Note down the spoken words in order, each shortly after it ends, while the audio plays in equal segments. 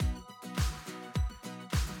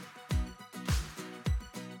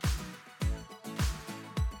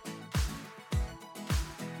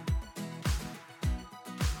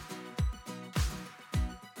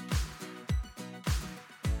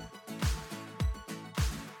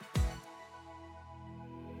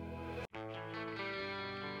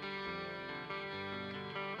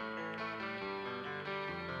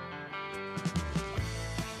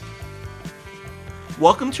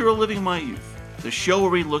Welcome to Reliving My Youth, the show where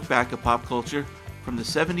we look back at pop culture from the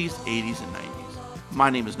 70s, 80s, and 90s. My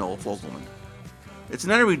name is Noel Fogelman. It's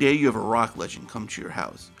not every day you have a rock legend come to your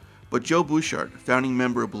house, but Joe Bouchard, founding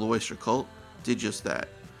member of Blue Oyster Cult, did just that.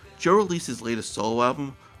 Joe released his latest solo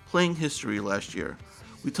album, Playing History, last year.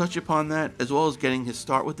 We touch upon that, as well as getting his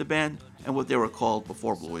start with the band and what they were called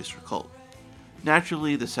before Blue Oyster Cult.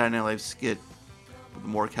 Naturally, the Saturday Night Live skit with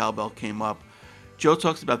More Cowbell came up. Joe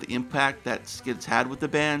talks about the impact that skits had with the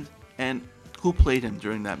band and who played him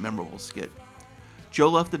during that memorable skit. Joe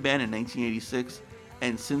left the band in 1986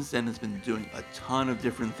 and since then has been doing a ton of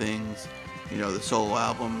different things, the solo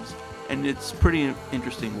albums, and it's pretty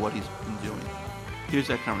interesting what he's been doing. Here's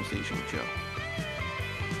that conversation with Joe.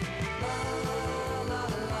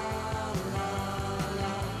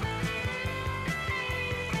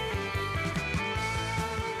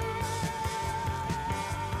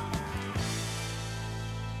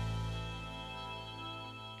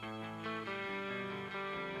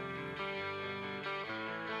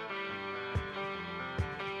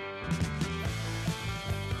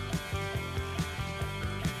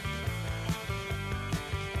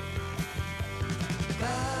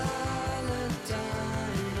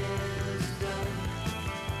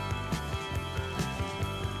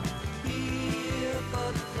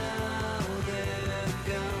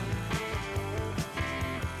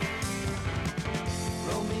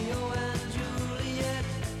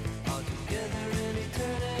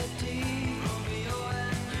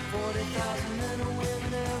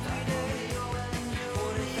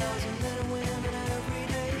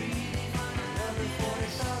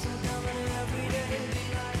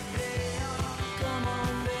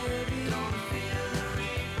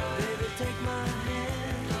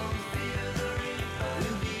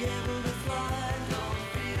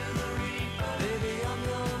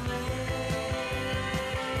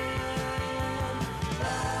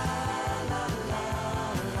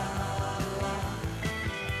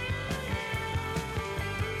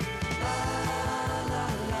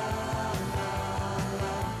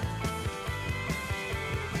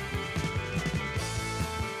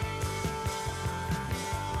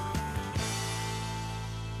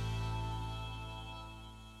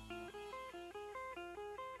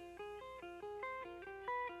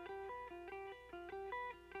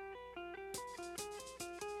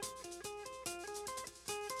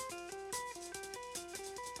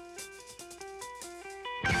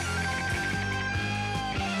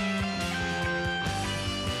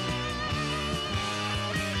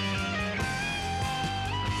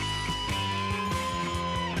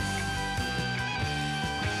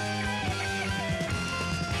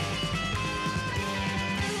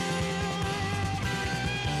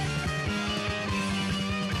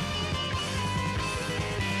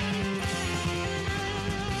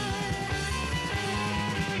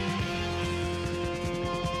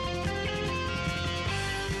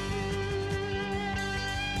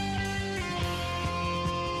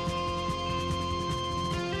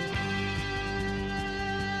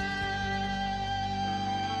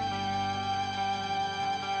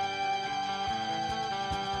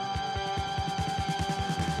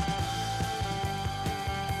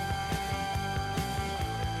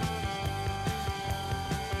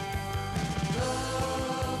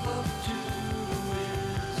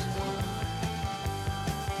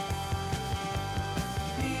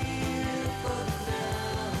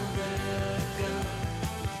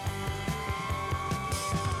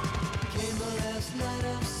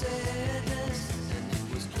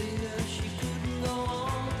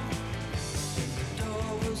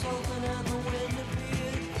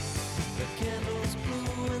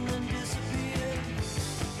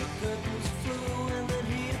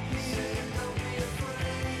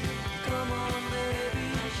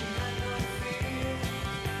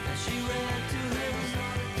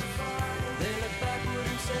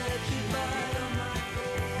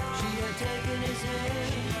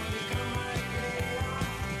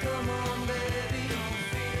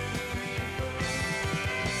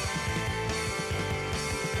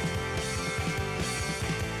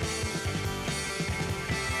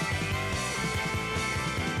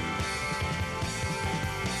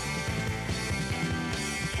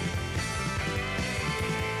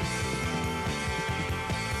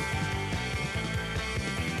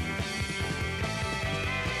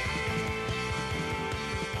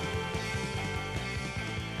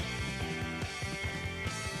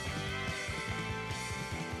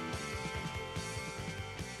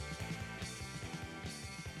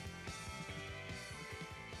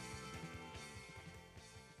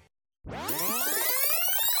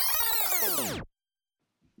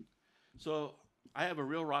 So I have a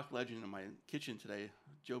real rock legend in my kitchen today,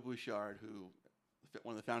 Joe Bouchard, who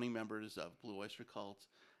one of the founding members of Blue Oyster Cult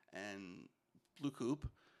and Blue Coupe,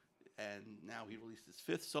 and now he released his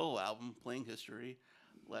 5th solo album, Playing History,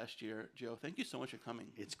 last year. Joe, thank you so much for coming.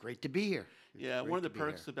 It's great to be here. One of the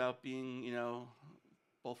perks about being,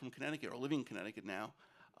 both from Connecticut or living in Connecticut now.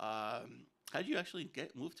 How did you actually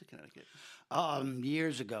move to Connecticut?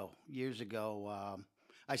 Years ago.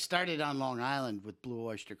 I started on Long Island with Blue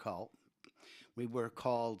Oyster Cult. We were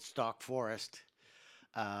called Stalk Forest.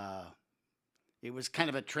 It was kind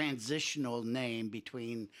of a transitional name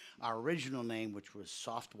between our original name, which was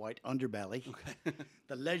Soft White Underbelly,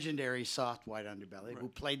 the legendary Soft White Underbelly, who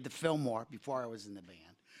played the Fillmore before I was in the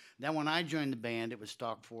band. Then when I joined the band, it was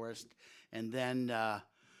Stalk Forest. And then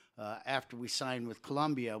after we signed with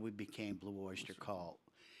Columbia, we became Blue Oyster Cult.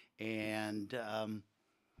 And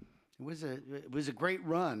it was a great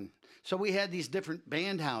run. So we had these different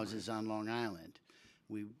band houses on Long Island.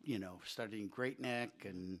 We, started in Great Neck,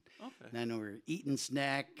 and then we were Eaton's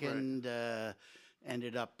Neck, and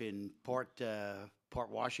ended up in Port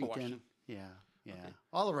Washington. Yeah,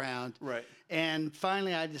 all around. Right. And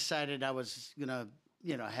finally, I decided I was gonna,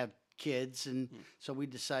 have kids, and so we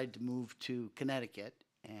decided to move to Connecticut,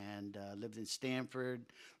 and lived in Stamford,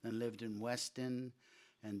 then lived in Weston,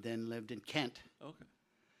 and then lived in Kent. Okay.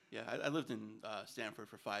 Yeah, I lived in Stamford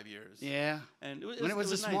for 5 years. Yeah, and it was a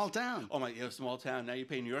nice. small town. Oh my, small town. Now you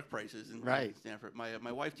pay New York prices in Stamford.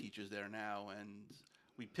 My wife teaches there now, and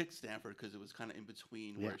we picked Stamford because it was kind of in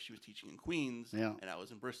between where she was teaching in Queens, and I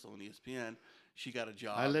was in Bristol in ESPN. She got a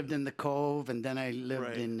job. I lived in the Cove, and then I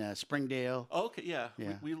lived in Springdale. Okay, yeah.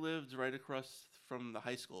 We lived right across from the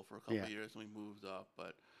high school for a couple of years, and we moved up,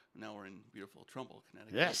 but now we're in beautiful Trumbull,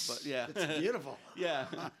 Connecticut. Yes, but yeah, it's beautiful. Yeah,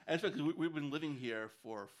 and it's because we've been living here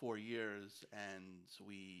for 4 years, and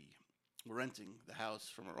we're renting the house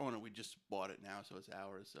from our owner. We just bought it now, so it's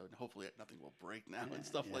ours. So hopefully nothing will break now and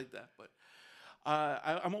stuff like that. But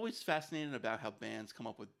I'm always fascinated about how bands come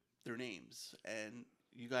up with their names, and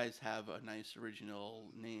you guys have a nice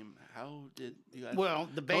original name. How did you guys? Well,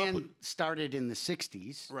 the band started in the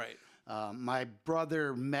 '60s. Right. My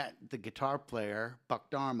brother met the guitar player, Buck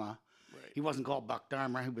Dharma. Right. He wasn't called Buck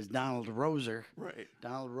Dharma. He was Donald Roser. Right.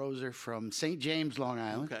 Donald Roser from St. James, Long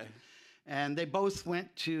Island. Okay. And they both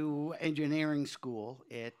went to engineering school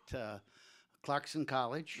at Clarkson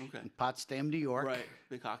College in Potsdam, New York. Right.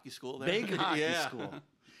 Big hockey school there. Big hockey school.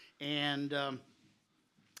 And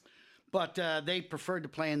but they preferred to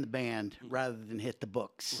play in the band rather than hit the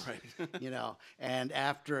books. Right. And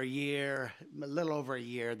after a little over a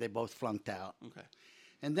year, they both flunked out. Okay.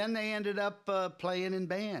 And then they ended up playing in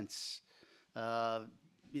bands. The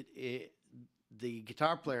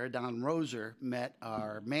guitar player, Don Roser, met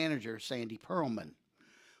our manager, Sandy Perlman,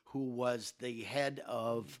 who was the head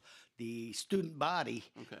of the student body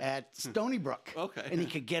at Stony Brook. And he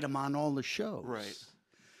could get him on all the shows. Right.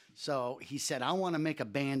 So he said, I want to make a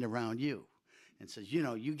band around you. And says,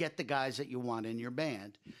 you get the guys that you want in your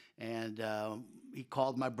band. And he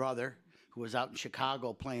called my brother, who was out in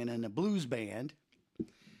Chicago playing in a blues band,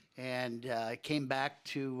 and came back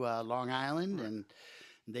to Long Island, and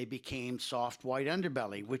they became Soft White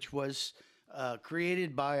Underbelly, which was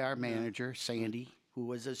created by our manager, Sandy, who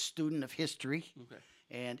was a student of history.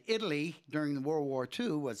 And Italy, during the World War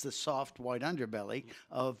II, was the Soft White Underbelly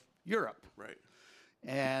of Europe. Right.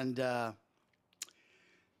 And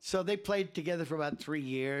so they played together for about 3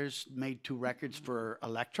 years, made 2 records for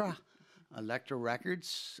Elektra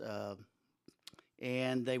Records,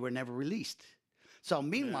 and they were never released. So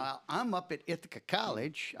meanwhile, I'm up at Ithaca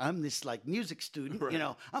College. I'm this music student,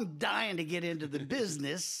 I'm dying to get into the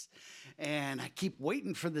business, and I keep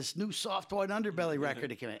waiting for this new Soft White Underbelly record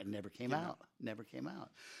to come out. It never came out.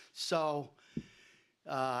 So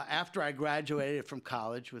after I graduated from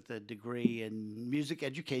college with a degree in music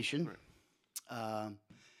education,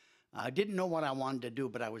 I didn't know what I wanted to do,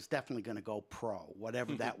 but I was definitely going to go pro,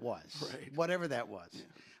 whatever that was. Whatever that was. Yeah.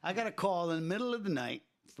 I got a call in the middle of the night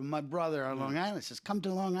from my brother on Long Island. Says, "Come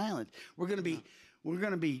to Long Island. We're going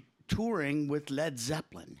to be touring with Led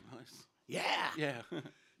Zeppelin." Nice. Yeah.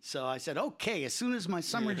 So I said, okay, as soon as my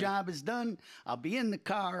summer job is done, I'll be in the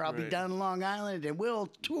car, I'll be down in Long Island, and we'll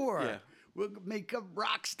tour. Yeah. We'll make up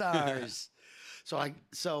rock stars.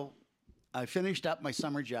 So I finished up my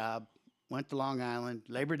summer job, went to Long Island,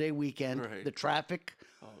 Labor Day weekend, the traffic.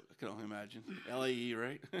 Oh, I can only imagine. LAE,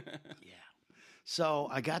 right? Yeah. So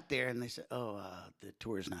I got there, and they said, the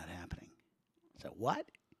tour's not happening. I said, what?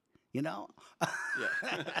 Yeah.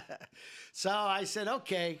 So I said,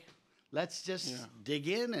 okay, let's just dig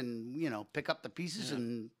in and, pick up the pieces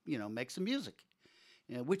and, make some music,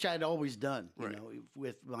 which I'd always done,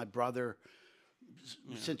 with my brother.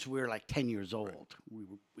 since we were like 10 years old.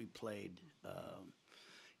 We played,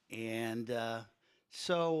 and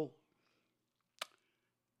so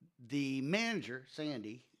the manager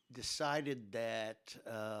Sandy decided that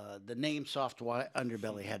the name Soft White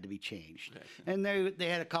Underbelly had to be changed, and they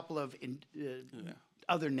had a couple of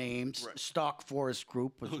other names. Right. Stock Forest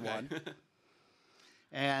Group was one,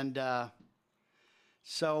 and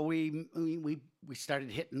so we started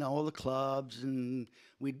hitting all the clubs, and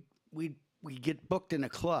we'd get booked in a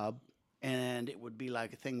club, and it would be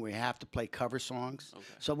like a thing where you have to play cover songs. Okay.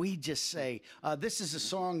 So we just say, "This is a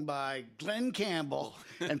song by Glenn Campbell,"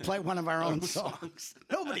 and play one of our own songs.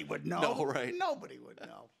 Nobody would know. No, right. Nobody would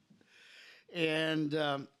know.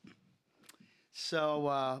 And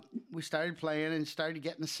so we started playing and started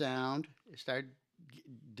getting the sound. Started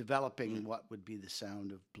developing what would be the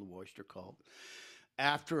sound of Blue Oyster Cult.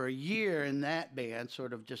 After a year in that band,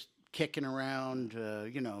 sort of just kicking around,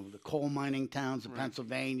 the coal mining towns of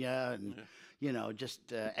Pennsylvania, and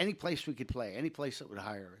just any place we could play, any place that would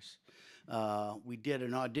hire us. We did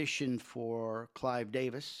an audition for Clive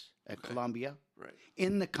Davis at Columbia,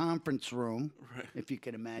 in the conference room, if you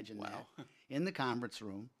can imagine that. In the conference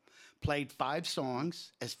room, played 5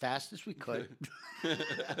 songs as fast as we could,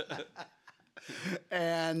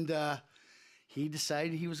 and he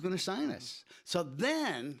decided he was going to sign us. So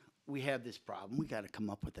then we have this problem. We got to come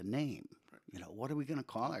up with a name. What are we going to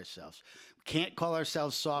call ourselves? We can't call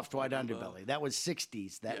ourselves Soft White Underbelly. That was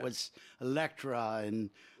 60s. That was Elektra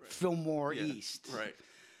and Fillmore East. Right.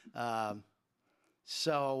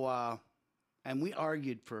 And we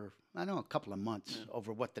argued for, I don't know, a couple of months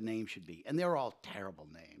over what the name should be. And they're all terrible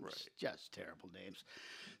names, just terrible names.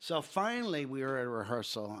 So finally, we were at a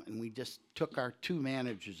rehearsal, and we just took our 2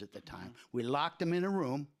 managers at the time. We locked them in a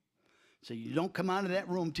room, so you don't come out of that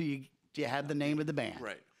room till you have the name of the band.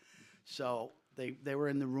 Right. So they were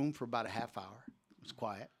in the room for about a half hour. It was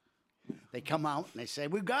quiet. They come out, and they say,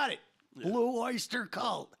 "We've got it, Blue Oyster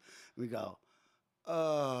Cult." We go,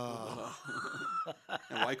 "Oh."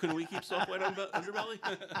 And why couldn't we keep Soft White Underbelly?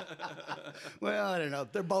 Well, I don't know.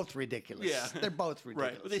 They're both ridiculous. Yeah. They're both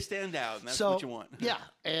ridiculous. Right. But they stand out, and that's So, what you want. Yeah.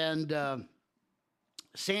 And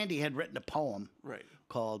Sandy had written a poem Right.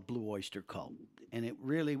 called Blue Oyster Cult. And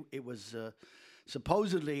it was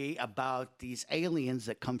supposedly about these aliens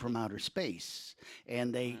that come from outer space.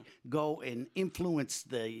 And they go and influence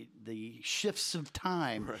the shifts of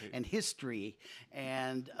time and history.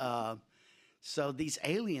 And so these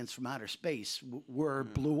aliens from outer space were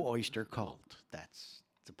Blue Oyster Cult. That's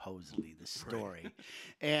supposedly the story.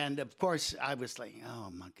 And of course, I was like,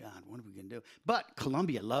 oh my God, what are we going to do? But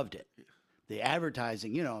Columbia loved it. The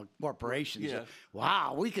advertising, corporations. Yeah.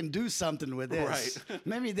 Wow, we can do something with this. Right.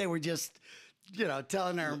 Maybe they were just,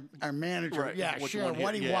 telling our manager, Right. yeah, What you sure, wanna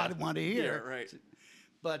what do hear. you Yeah. want to hear? Yeah, right.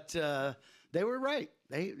 But they were right.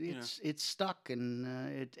 It's stuck,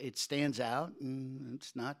 and it stands out, and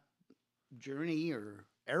it's not Journey or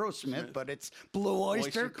Aerosmith, but it's Blue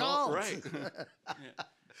Oyster Cult. Right.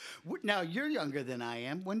 Now, you're younger than I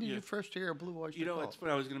am. When did you first hear Blue Oyster Cult? It's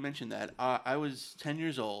funny. I was going to mention that. I was 10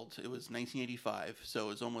 years old. It was 1985, so it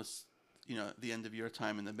was almost, the end of your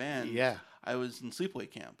time in the band. Yeah. I was in sleepaway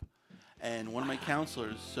camp, and one of my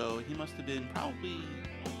counselors, so he must have been probably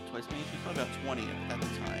twice my age, he was probably about 20 at the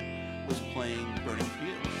time, was playing Burning for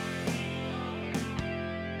You.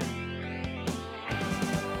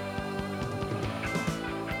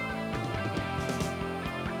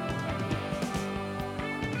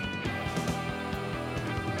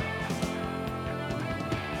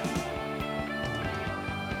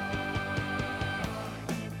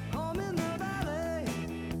 Home in the valley,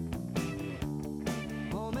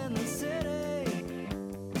 home in the city.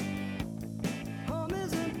 Home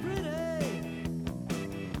isn't pretty,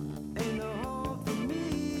 ain't no home for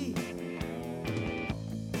me.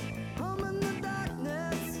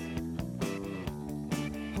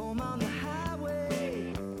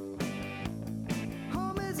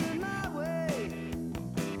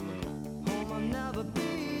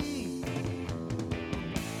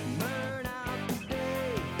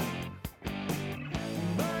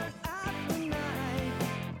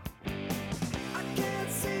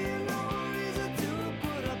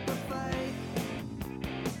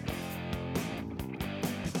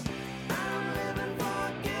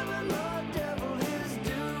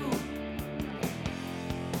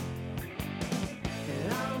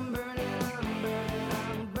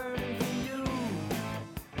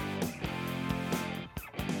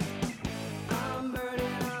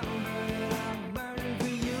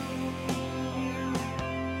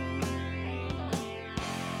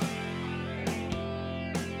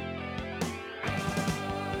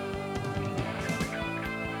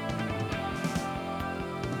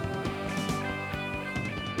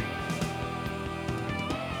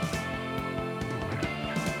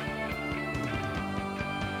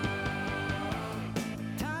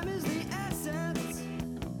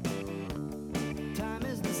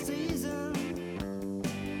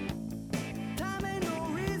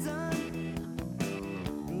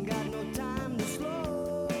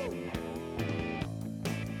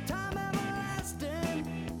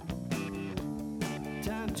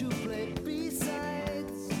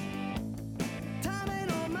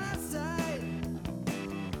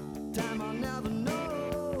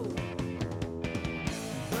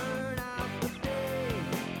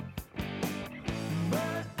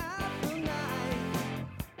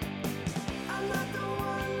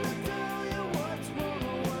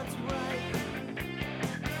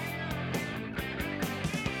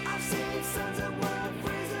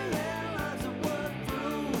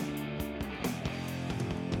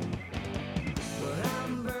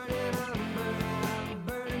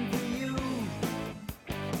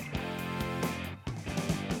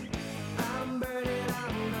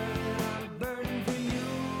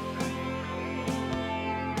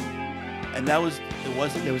 And that was it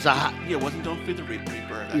wasn't There was a hot. yeah, it wasn't Don't Fear the Reaper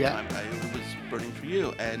at that Yeah. time. It was Burning for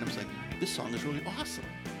You, and I was like, this song is really awesome.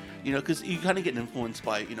 You know, because you kind of get influenced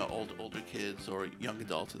by older kids or young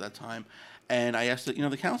adults at that time. And I asked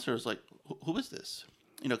the counselor was like, who is this?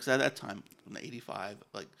 You know, because at that time, in '85,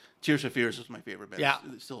 like Tears for Fears was my favorite band. Yeah.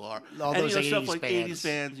 They still are. All and those stuff 80s like bands. 80s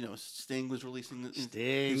bands. You know, Sting was releasing his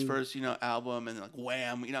Sting. first album, and like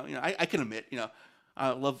Wham. I can admit,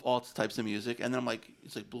 I love all types of music. And then I'm like,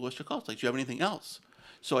 it's like Blue Oyster Cult. Like, do you have anything else?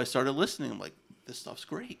 So I started listening. I'm like, this stuff's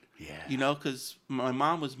great. Yeah. Because my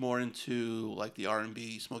mom was more into like the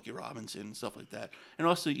R&B, Smokey Robinson and stuff like that. And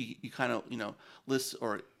also you kind of, listen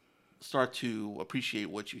or start to appreciate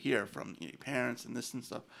what you hear from your parents and this and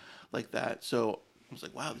stuff like that. So I was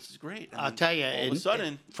like, wow, this is great. And I'll then tell you, all of a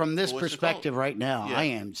sudden, from this Blue Oyster perspective Cult. right now, Yeah. I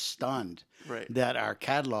am stunned Right. that our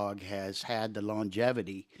catalog has had the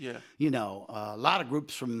longevity. Yeah. A lot of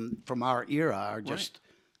groups from our era are just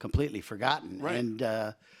completely forgotten. Right.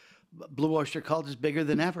 And Blue Oyster Cult is bigger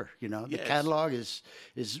than ever. The it's- catalog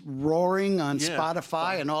is roaring on Yeah.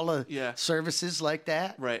 Spotify and all the Yeah. services like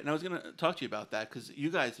that. Right, and I was gonna talk to you about that because you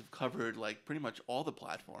guys have covered like pretty much all the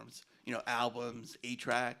platforms. Albums,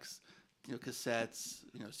 8-tracks, cassettes,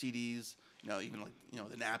 CDs. Even like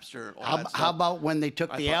the Napster. All that How stuff. about when they took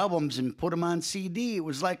the thought- albums and put them on CD? It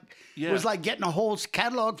was like getting a whole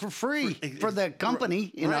catalog for free for the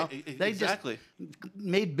company. They exactly. just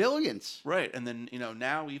made billions. Right, and then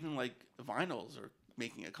now even like vinyls are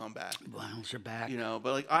making a comeback. Vinyls are back.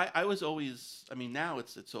 But like I was always. I mean, now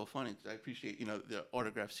it's so funny. 'Cause I appreciate the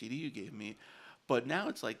autographed CD you gave me. But now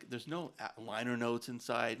it's like there's no liner notes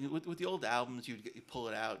inside. With the old albums, you'd pull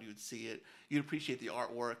it out, you would see it, you'd appreciate the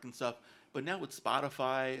artwork and stuff. But now with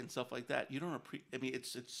Spotify and stuff like that, you don't appreciate. I mean,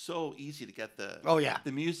 it's so easy to get the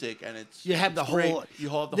the music, and You have the it's great. whole. You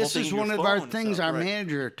have the This whole is thing in one your of our phone and things stuff, our right.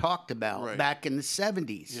 manager talked about Right. back in the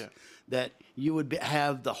 70s. Yeah. That you would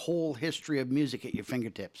have the whole history of music at your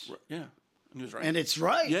fingertips. Yeah, and he was right. And it's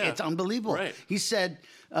right. Yeah. It's unbelievable. Right. He said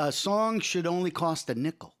songs should only cost a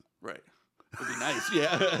nickel. right. It'd be nice.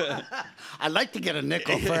 Yeah. I'd like to get a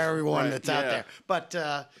nickel for everyone Right, that's out yeah. there. But,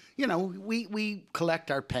 we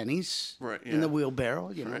collect our pennies Right, in the yeah.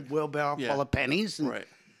 wheelbarrow, Right. wheelbarrow Yeah. full of pennies and right.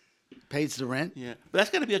 pays the rent. Yeah, but that's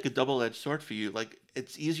got to be like a double-edged sword for you. Like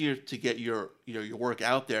it's easier to get your your work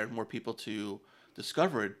out there and more people to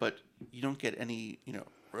discover it, but you don't get any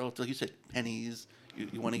royalties. Like you said, pennies.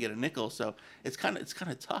 You want to get a nickel, so it's kind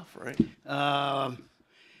of tough, right?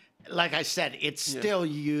 Like I said, it's still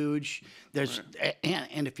huge. There's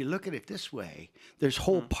and if you look at it this way, there's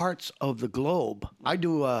whole parts of the globe. I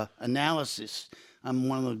do analysis. I'm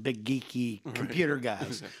one of those big geeky computer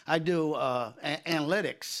guys. I do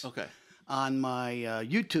analytics. Okay. On my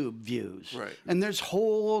YouTube views. Right. And there's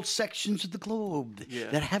whole sections of the globe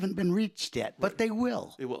Yeah. that haven't been reached yet, but they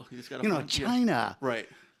will. It will. You just gotta find, China, Right.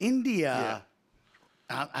 India.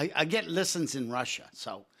 I get listens in Russia.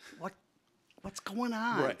 So what's going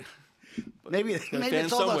on? Right. Maybe fans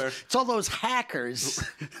it's all, somewhere. it's all those hackers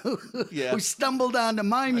Yeah. who stumbled onto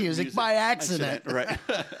my music by accident. Right.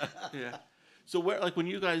 Yeah. So where, like, when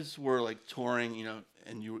you guys were like touring,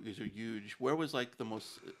 and these are huge. Where was like the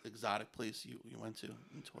most exotic place you went to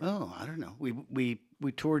and toured? Oh, I don't know.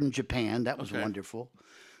 We toured in Japan. That was Okay. wonderful.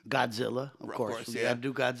 Godzilla, of course. We yeah. had to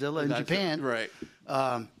do Godzilla in Japan. Right.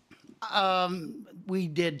 We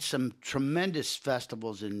did some tremendous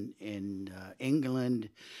festivals in England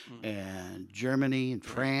and Germany and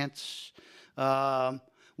France.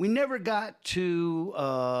 We never got to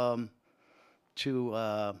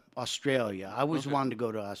Australia. I always wanted to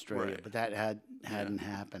go to Australia, Right. but that hadn't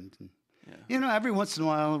happened. And, Yeah. every once in a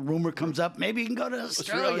while, a rumor comes up. Maybe you can go to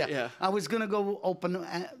Australia. yeah. I was gonna go open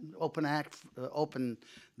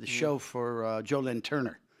the show for Joe Lynn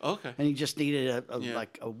Turner. Okay. And he just needed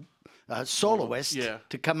a soloist Yeah.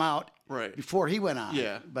 to come out Right. before he went on.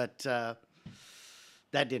 Yeah. But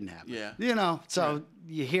that didn't happen. Yeah. So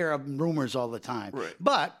you hear rumors all the time. Right.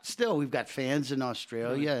 But still, we've got fans in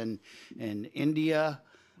Australia and India.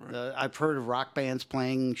 I've heard of rock bands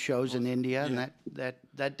playing shows in India, and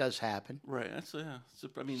that does happen. Right. That's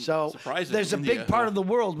I mean, So surprising. there's a India, big part of the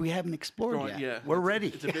world we haven't explored Growing- yet. We're ready.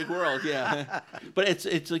 It's a big world, yeah. But it's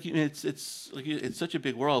like it's such a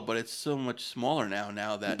big world, but it's so much smaller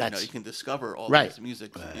now that That's- you can discover all Right. this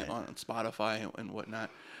music on Spotify and whatnot.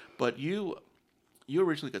 But you were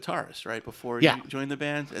originally a guitarist, right? Before Yeah. you joined the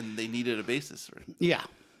band, and they needed a bassist, right?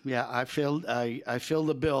 Yeah, I filled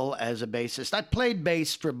the bill as a bassist. I played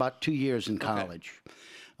bass for about 2 years in college.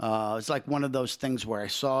 It's like one of those things where I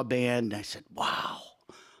saw a band and I said, "Wow,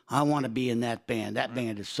 I want to be in that band. That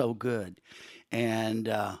band is so good." And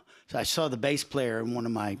So I saw the bass player in one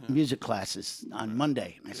of my music classes on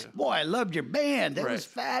Monday. And I said, boy, I loved your band. That was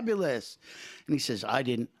Right. fabulous. And he says, I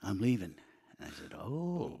didn't. I'm leaving. And I said,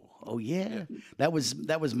 oh yeah. That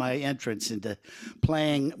was my entrance into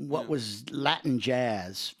playing what was Latin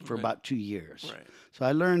jazz for about 2 years. Right. So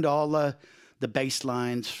I learned all the bass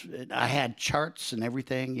lines. I had charts and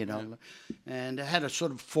everything, you know. And I had a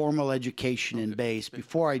sort of formal education in bass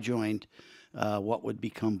before I joined what would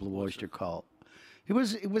become Blue Oyster Cult. It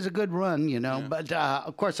was a good run, you know. But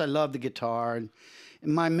of course, I love the guitar. And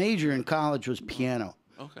my major in college was piano.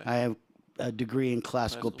 Okay. I have a degree in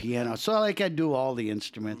classical piano, so like I do all the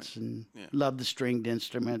instruments and love the stringed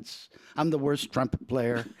instruments. I'm the worst trumpet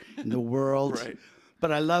player in the world, Right.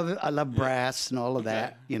 but I love brass and all of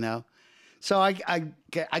that, you know. So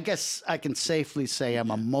I guess I can safely say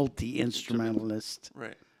I'm a multi-instrumentalist.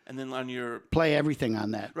 Right. And then on your Play everything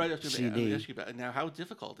on that right, I was gonna CD. ask you about now. How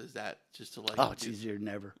difficult is that? Just to like. Oh, it's do- easier than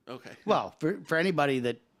ever. Okay. Well, for anybody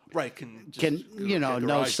that Right. Can you know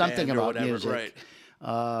know something or about whatever. music, Right.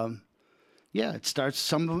 yeah,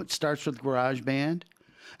 some of it starts with GarageBand.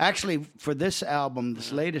 Actually, for this album,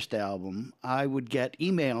 this latest album, I would get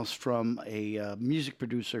emails from a music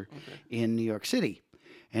producer in New York City.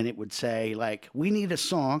 And it would say, like, we need a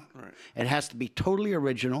song. Right. It has to be totally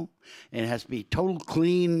original. And it has to be total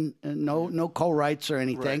clean, no co-writes or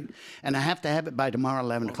anything. Right. And I have to have it by tomorrow,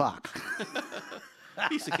 11 o'clock.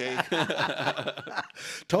 Piece of cake.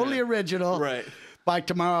 Totally original. Right. By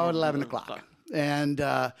tomorrow at 11 o'clock. o'clock. And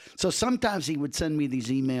so sometimes he would send me these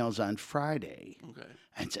emails on Friday Okay.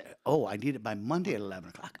 and say, oh, I need it by Monday at 11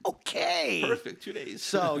 o'clock. Okay. Perfect. 2 days.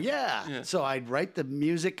 So, yeah. So I'd write the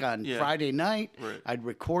music on Friday night. Right. I'd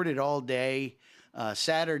record it all day.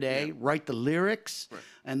 Saturday, write the lyrics. Right.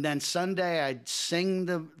 And then Sunday, I'd sing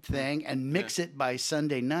the thing and mix it by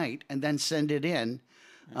Sunday night and then send it in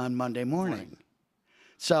on Monday morning.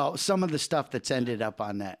 So some of the stuff that's ended up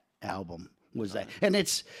on that album was that. And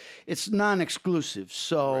it's non-exclusive.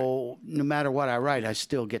 So no matter what I write, I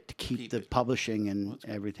still get to keep the publishing and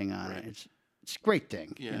everything on it. It's a great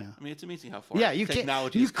thing. Yeah. You know? I mean, it's amazing how far. Yeah, you can't.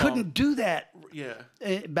 technology You has come. couldn't do that Yeah.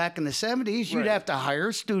 back in the 70s. You'd Right. have to hire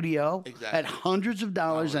a studio Exactly. at hundreds of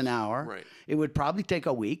dollars an hour. Right. It would probably take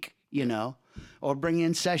a week, you know, or bring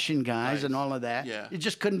in session guys Right. and all of that. Yeah. It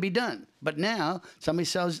just couldn't be done. But now somebody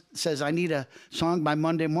says I need a song by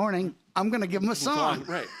Monday morning. I'm going to give them a song.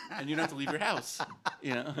 Right. And you don't have to leave your house.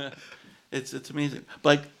 You know, it's amazing.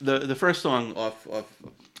 Like the first song off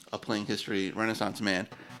Playing History, Renaissance Man,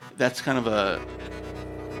 that's kind of a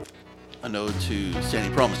node to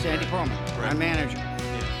Sandy Pearlman. Sandy Pearlman, my manager.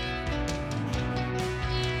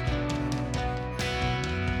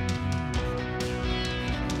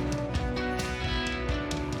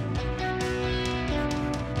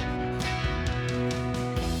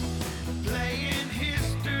 Playing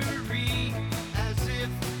history as if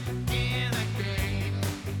in a game.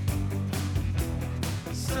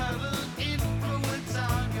 Subtle influence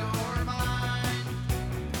on your mind.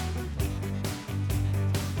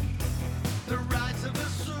 The rise of a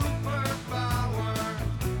superpower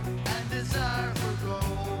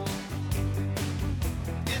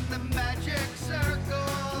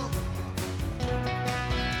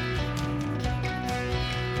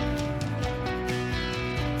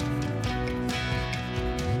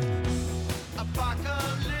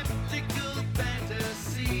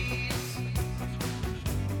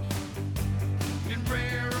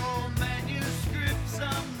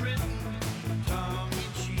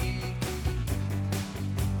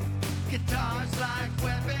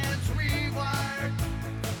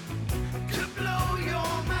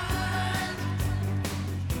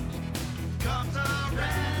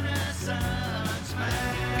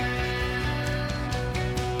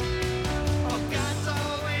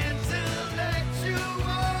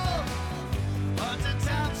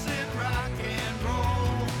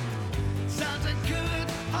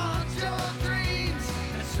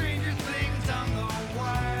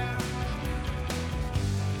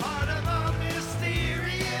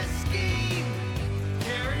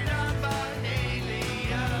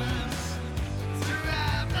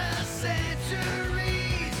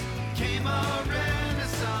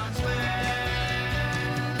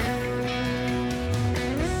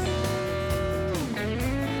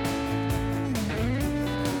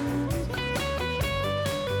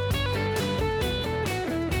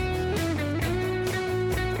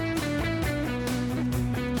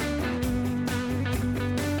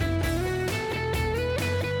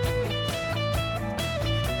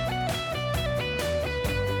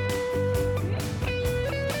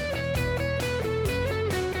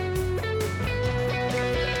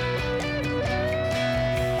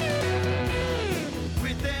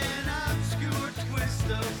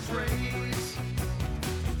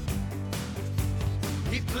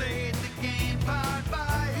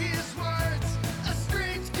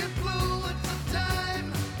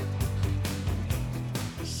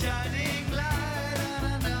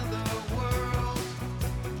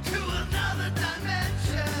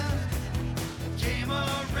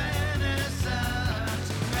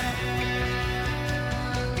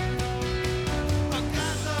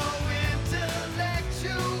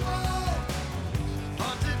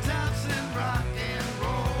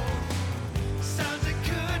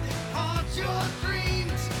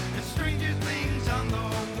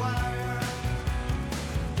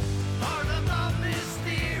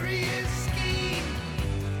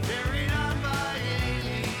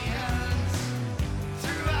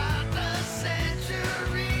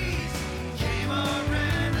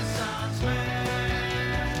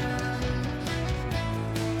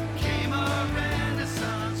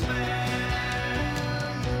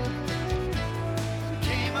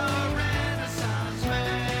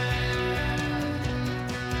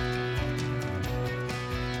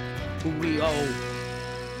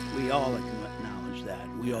we all acknowledge that.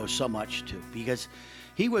 We owe so much to, because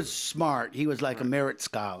he was smart. He was like a merit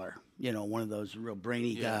scholar, you know, one of those real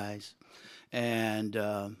brainy guys. And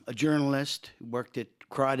a journalist who worked at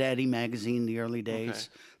Crawdaddy magazine in the early days.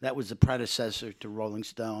 That was the predecessor to Rolling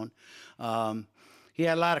Stone. He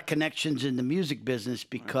had a lot of connections in the music business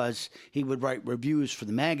because he would write reviews for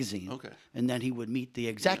the magazine. And then he would meet the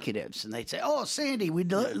executives, and they'd say, "Oh, Sandy, we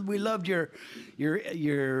loved your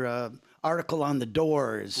article on the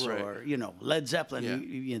Doors, or Led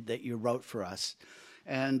Zeppelin that you wrote for us."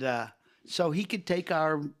 And so he could take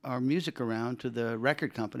our music around to the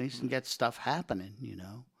record companies and get stuff happening.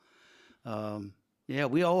 Yeah,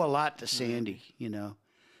 we owe a lot to Sandy.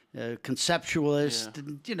 Conceptualist,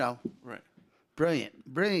 and,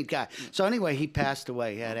 brilliant guy. So anyway, he passed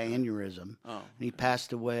away. He had aneurysm. And he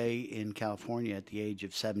passed away in California at the age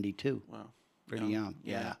of 72. Wow. Pretty young.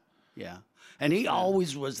 Yeah. And he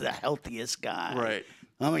always was the healthiest guy. Right.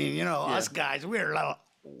 I mean, us guys, we're a little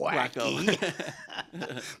wacky.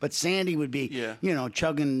 But Sandy would be,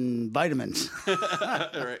 chugging vitamins.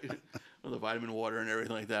 Right. Well, the vitamin water and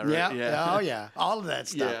everything like that, right? Yeah. Oh, yeah. All of that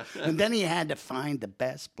stuff. And then he had to find the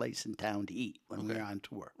best place in town to eat when we were on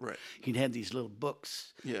tour. Right. He'd have these little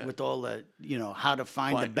books with all the, how to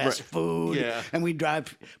find the best right. food. Yeah. And we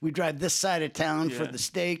drive this side of town for the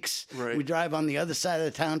steaks. Right. We drive on the other side of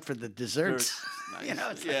the town for the desserts. Nice.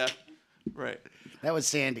 It's like, right. that was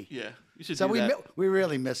Sandy. Yeah. You should So do that. we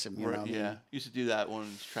really miss him, you know. Yeah. Used to do that when we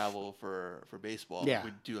travel for baseball. Yeah.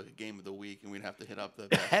 We'd do like a game of the week, and we'd have to hit up the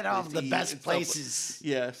best Head off place the to eat best and stuff. places.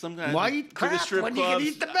 Yeah. Sometimes Why we eat do the crap strip when you can clubs,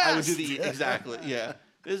 eat the I would do best? the exactly. Yeah.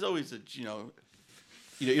 There's always you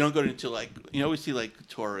don't go into you always see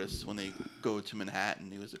tourists when they go to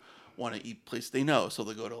Manhattan. They want to eat places they know, so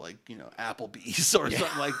they go to Applebee's or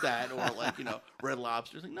something like that, or Red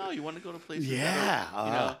Lobster. It's like, no, you want to go to places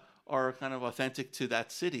that are kind of authentic to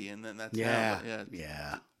that city, and then that's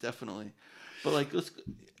definitely. But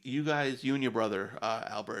you and your brother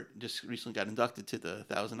Albert just recently got inducted to the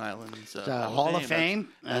Thousand Islands Hall of Fame.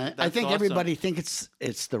 I think awesome. everybody thinks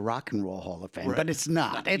it's the Rock and Roll Hall of Fame, but it's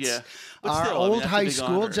not. It's But our still, old that's a high big school.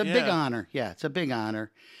 honor. It's a big honor. Yeah, it's a big honor.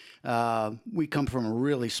 We come from a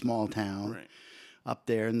really small town up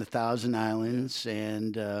there in the Thousand Islands,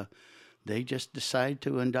 and they just decided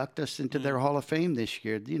to induct us into their Hall of Fame this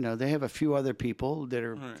year. They have a few other people that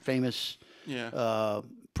are famous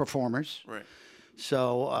performers. Right.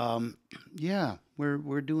 So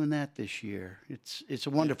we're doing that this year. It's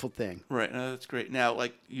a wonderful thing. Right. No, that's great. Now,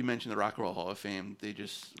 you mentioned the Rock and Roll Hall of Fame, they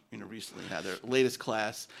just recently had their latest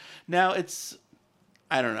class. Now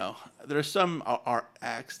I don't know. There are some art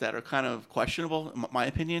acts that are kind of questionable, in my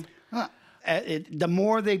opinion. The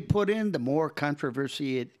more they put in, the more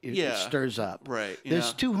controversy it stirs up. Right.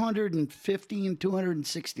 There's 215,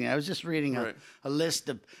 216. I was just reading a list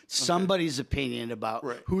of somebody's opinion about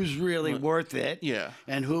who's really worth it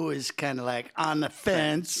and who is kind of on the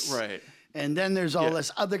fence. Right. And then there's all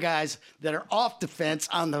this other guys that are off the fence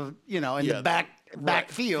on the, in the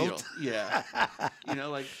backfield. Yeah.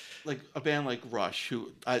 Like a band like Rush,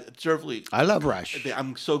 who deservedly. I love Rush.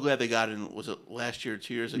 I'm so glad they got in. Was it last year or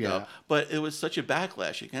 2 years ago? Yeah. But it was such a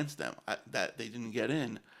backlash against them that they didn't get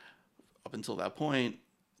in up until that point.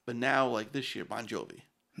 But now, this year, Bon Jovi.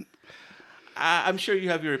 I'm sure you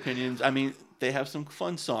have your opinions. I mean, they have some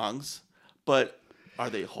fun songs, but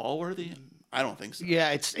are they hall worthy? I don't think so.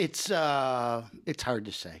 Yeah, it's hard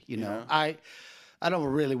to say. I don't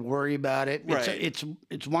really worry about it.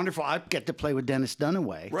 It's wonderful. I get to play with Dennis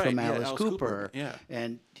Dunaway from Alice Cooper. Yeah.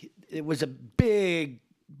 And it was a big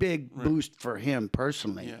boost for him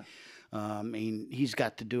personally. Yeah. I mean, he's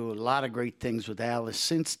got to do a lot of great things with Alice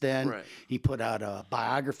since then. Right. He put out a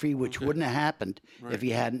biography, which wouldn't have happened if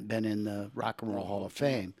he hadn't been in the Rock and Roll Hall of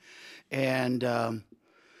Fame. And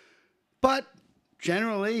but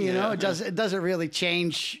generally, it doesn't really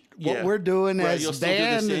change what we're doing as you'll a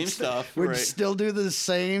band. Still do the same stuff. We'd still do the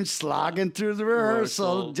same, slogging through the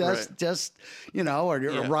rehearsal,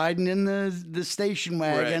 or riding in the station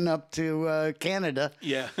wagon up to Canada.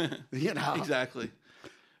 Yeah. Exactly.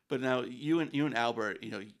 But now you and Albert,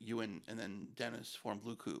 you and then Dennis formed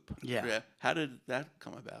Blue Coupe. Yeah. How did that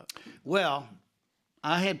come about? Well,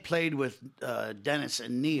 I had played with Dennis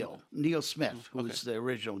and Neil Smith, who was the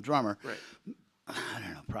original drummer. Right. I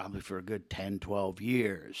don't know, probably for a good 10, 12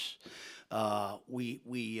 years.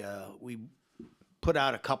 We put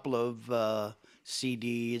out a couple of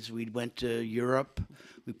CDs. We went to Europe.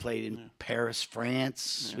 We played in Paris,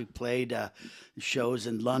 France. We played shows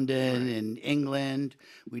in London and England.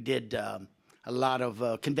 We did a lot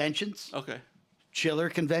of conventions. Okay. Chiller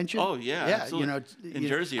convention. Oh, yeah, yeah. absolutely. You know, In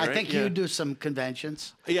Jersey, I right? think Yeah. you do some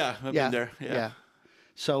conventions. Yeah, I've been there. Yeah.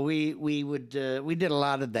 So we did a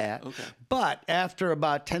lot of that. Okay. But after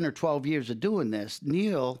about 10 or 12 years of doing this,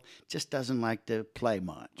 Neil just doesn't like to play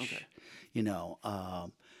much. Okay. You know.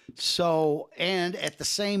 So and at the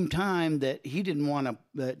same time that Neil didn't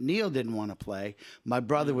want to play, my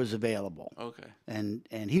brother was available. Okay. And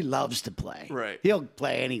he loves to play. Right. He'll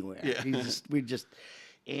play anywhere. Yeah.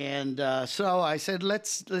 So I said,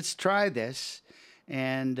 let's try this,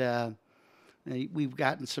 and we've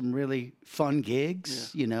gotten some really fun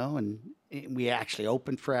gigs, you know, and we actually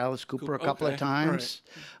opened for Alice Cooper a couple of Okay, times.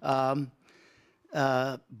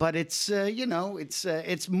 But it's you know,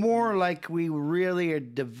 it's more like we really are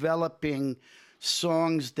developing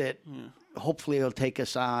songs that hopefully will take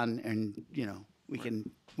us on, and you know, we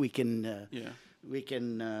can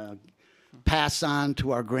pass on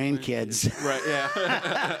to our grandkids. Right.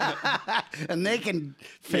 Yeah. And they can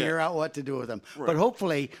figure out what to do with them. But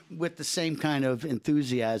hopefully with the same kind of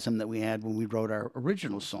enthusiasm that we had when we wrote our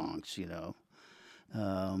original songs, you know.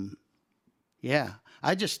 I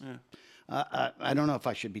don't know if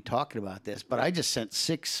I should be talking about this, but I just sent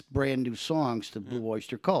 6 brand new songs to Blue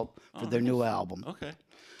Oyster Cult for their new album. Okay.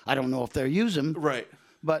 I don't know if they'll use them. Right.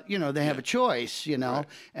 But, you know, they have a choice, you know. Right.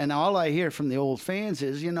 And all I hear from the old fans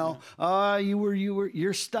is, you know,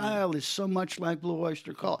 your style is so much like Blue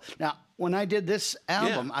Oyster Cult. Now, when I did this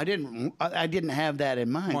album, I didn't have that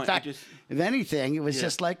in mind. In fact, if anything, it was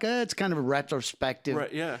just like, it's kind of a retrospective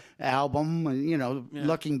album, and, you know,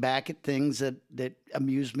 looking back at things that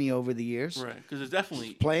amused me over the years. Right, because it's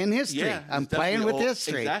definitely playing history. Yeah, I'm it's playing with definitely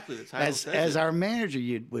history. Exactly, the title says as it. our manager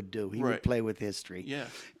would do. He would Right. play with history. Yeah.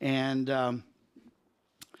 And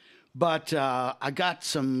but I got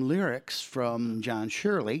some lyrics from John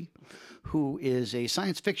Shirley, who is a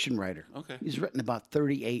science fiction writer. Okay. He's written about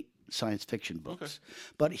 38 science fiction books.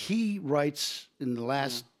 But he writes in the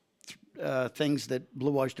last things that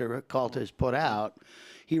Blue Oyster Cult has put out,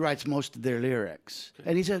 he writes most of their lyrics.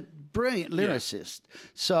 And he's a brilliant lyricist.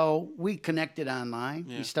 So we connected online.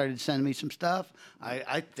 He started sending me some stuff.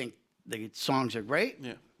 I think the songs are great.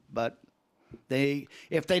 Yeah. But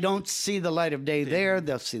if they don't see the light of day there,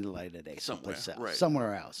 they'll see the light of day someplace else, right.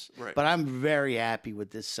 somewhere else. Right. But I'm very happy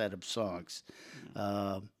with this set of songs.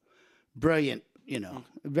 Brilliant, you know,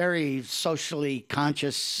 very socially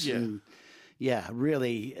conscious. Yeah. And,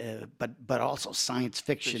 really, but also science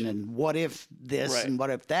fiction and what if this Right. and what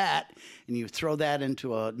if that, and you throw that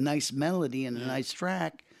into a nice melody and a nice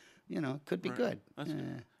track, you know, it could be good. That's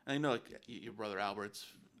good. I know, like your brother Albert's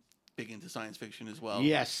big into science fiction as well.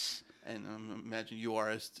 Yes. And imagine you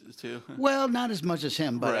are too. Well, not as much as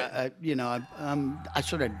him, but Right. I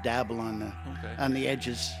sort of dabble on the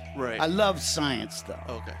edges. Right. I love science, though.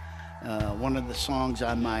 Okay. One of the songs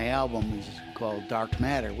on my album is called "Dark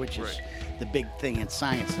Matter," which is the big thing in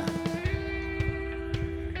science now.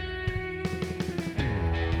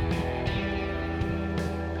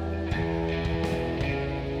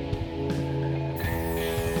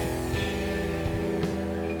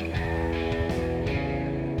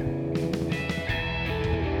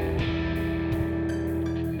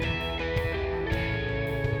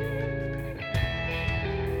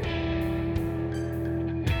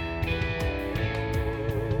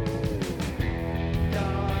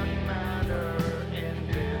 Dark matter,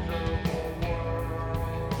 invisible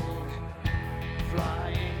worlds,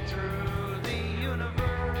 flying through the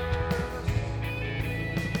universe.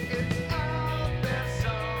 It's out there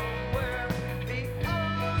somewhere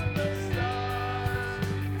beyond the stars.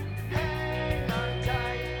 Hang on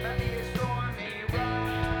tight, let me stormy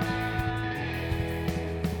ride.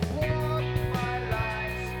 Walk my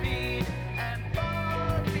life speed and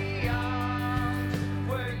far beyond,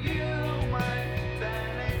 where you might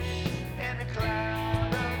vanish in a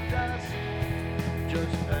cloud of dust.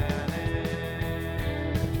 Just vanish.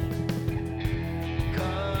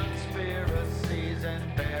 Conspiracies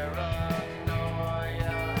and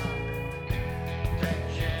paranoia,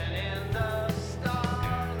 tension in the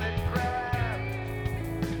starlit crowd.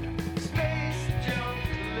 Space junk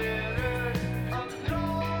littered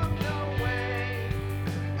along the way,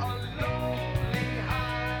 a lonely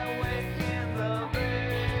highway in the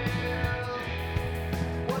veil.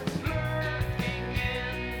 What's lurking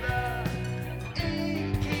in the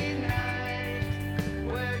inky night,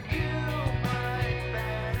 where you might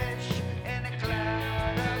vanish in a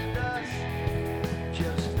cloud of dust?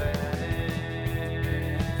 Just vanish.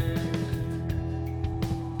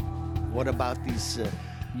 What about these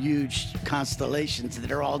huge constellations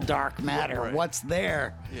that are all dark matter? Right. What's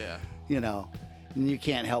there? Yeah. You know, and you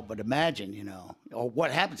can't help but imagine, you know, or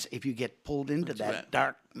what happens if you get pulled into that right.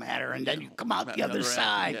 dark matter and then you come out the other end.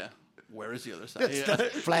 side. Yeah. Where is the other side? It's the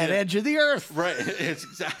flat edge of the earth. Right. It's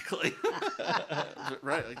exactly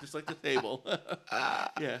right. Like just like the table.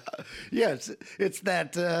 Yeah. Yeah, it's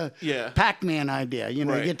that Yeah. Pac-Man idea. You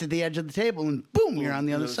know, Right. you get to the edge of the table and boom, you're on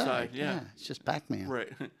the other side. yeah. It's just Pac-Man. Right.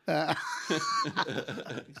 Exactly.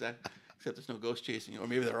 Except there's no ghost chasing you, or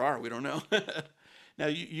maybe there are. We don't know. Now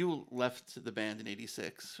you left the band in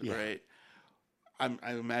 '86, Yeah. right?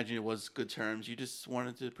 I imagine it was good terms. You just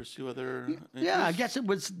wanted to pursue other. Yeah, I interests? guess it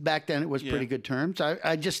was back then. It was Yeah. pretty good terms.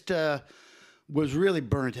 I just was really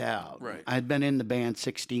burnt out. Right. I'd been in the band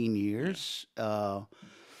 16 years.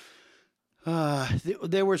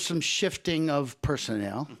 There was some shifting of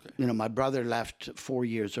personnel. Okay. You know, my brother left 4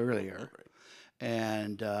 years earlier, Right.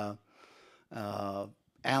 and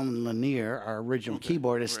Alan Lanier, our original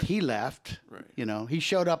keyboardist, right. he left. Right. You know, he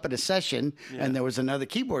showed up at a session, Yeah. and there was another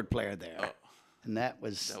keyboard player there, Oh. and that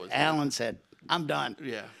was That was Alan said, "I'm done."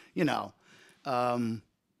 Yeah. You know,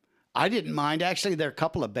 I didn't mind. Actually, there are a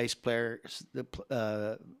couple of bass players,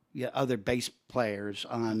 other bass players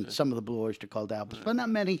on some of the Blue Oyster Cult albums, but not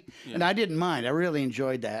many. And I didn't mind. I really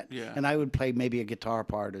enjoyed that. Yeah. And I would play maybe a guitar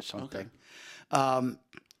part or something.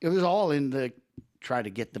 It was all in the try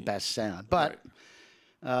to get the best sound. But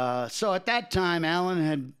so at that time,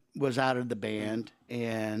 Alan was out of the band,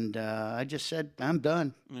 and I just said, "I'm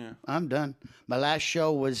done. Yeah. I'm done." My last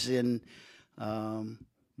show was in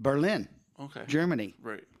Berlin, Okay. Germany,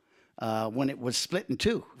 Right. when it was split in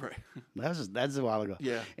two. Right. That's a while ago.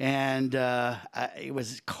 Yeah. And it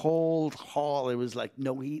was cold hall. It was like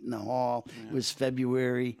no heat in the hall. It was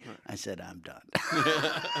February. I said, "I'm done."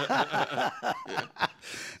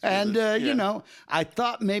 And you know, I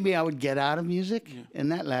thought maybe I would get out of music,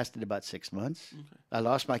 and that lasted about 6 months. I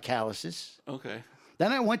lost my calluses. Okay.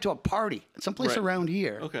 Then I went to a party, someplace Right. around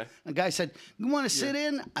here. Okay. A guy said, "You want to sit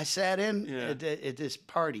in?" I sat in Yeah. at this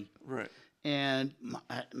party, Right. and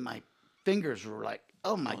my fingers were like,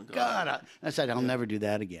 "Oh my God. God!" I said, "I'll never do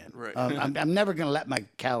that again. Right. I'm never going to let my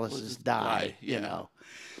calluses just die." die, yeah. You know.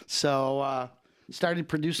 So started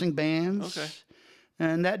producing bands, Okay.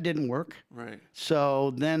 and that didn't work. Right.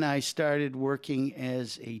 So then I started working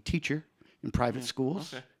as a teacher in private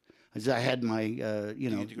schools. Okay. As I had my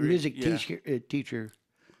degree? music Yeah. teacher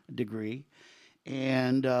degree,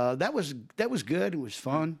 and that was good. It was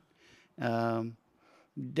fun.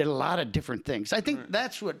 Did a lot of different things. I think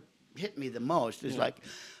that's what hit me the most. Is like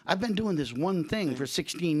I've been doing this one thing for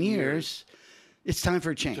 16 years. It's time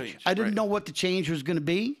for a change. Change, I didn't right. know what the change was going to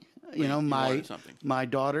be. You know, my wanted something. my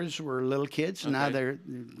daughters were little kids. Now Okay. they're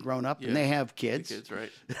grown up Yeah. and they have The kids. kids,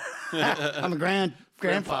 right? I'm a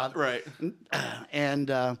grandfather. Right.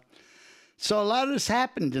 And so a lot of this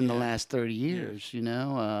happened in the last 30 years, you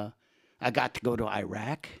know. I got to go to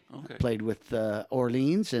Iraq. Okay. Played with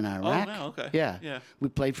Orleans in Iraq. wow, okay. Yeah. Yeah. We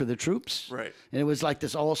played for the troops. Right. And it was like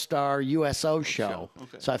this all-star USO show.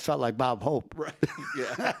 Okay. So I felt like Bob Hope. Right.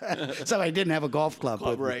 Yeah. So I didn't have a golf club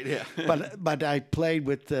with me. Right. Yeah. But I played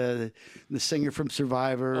with the singer from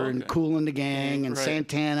Survivor and Okay. Kool and the Gang and Right.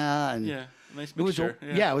 Santana and Yeah. Nice it was mixture.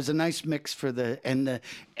 yeah, it was a nice mix for and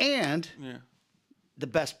Yeah. the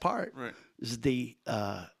best part Right. is the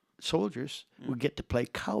soldiers would get to play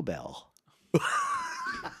cowbell.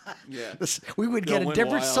 Yeah. We would get a Going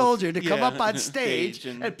different wild. soldier to come Yeah. up on stage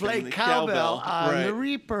and and play bring the cowbell on the Right.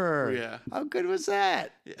 Reaper. Yeah. How good was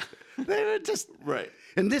that? Yeah. They were just Right.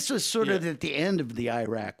 and this was sort of Yeah. at the end of the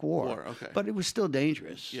Iraq War. War, okay. But it was still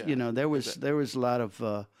dangerous. Yeah. You know, there was a lot of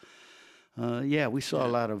we saw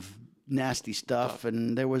a lot of nasty stuff,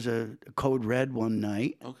 and there was a code red one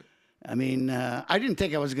night. Okay. I mean, I didn't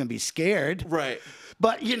think I was going to be scared. Right.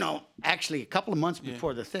 But, you know, actually, a couple of months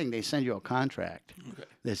before the thing, they send you a contract Okay.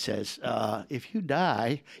 that says, if you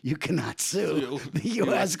die, you cannot sue Sue the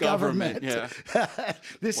U.S. government. Yeah.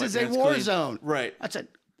 This White is a man's war clean. zone. Right. I said,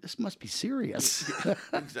 this must be serious.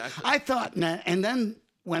 Exactly. I thought, and then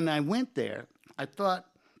when I went there, I thought,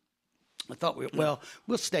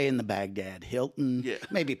 we'll stay in the Baghdad Hilton. Yeah.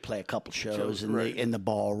 Maybe play a couple shows in right. the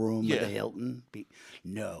ballroom of Yeah. the Hilton.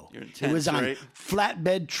 No, You're it was intense, on right?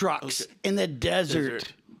 flatbed trucks Okay. in the desert.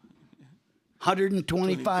 Desert.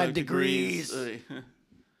 125 degrees. Uh,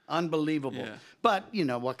 Unbelievable. Yeah. But you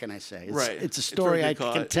know what can I say? Right. It's a It's story very I good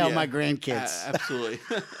call. can tell Yeah. my grandkids. Absolutely.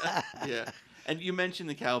 Yeah. And you mentioned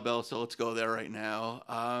the cowbell, so let's go there right now.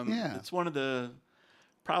 Yeah. It's one of the,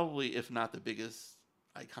 probably, if not the biggest,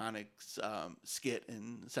 iconic skit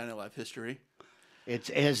in Saturday Night Live history. It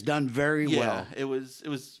has done very well. It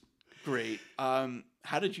was great.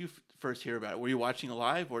 How did you first hear about it? Were you watching it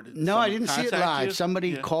live, or did No, I someone didn't see it contact live. you? Somebody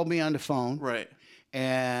Yeah. called me on the phone, Right.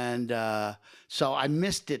 And so I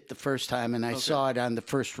missed it the first time, and I saw it on the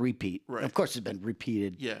first repeat. Right. Of course, it's been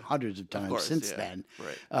repeated Yeah. hundreds of times course, since yeah. then.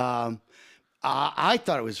 Right. I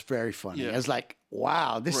thought it was very funny. Yeah. I was like,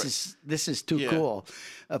 "Wow, this Right. is too Yeah. cool."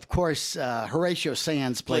 Of course, Horatio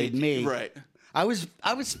Sands played me. Right. I was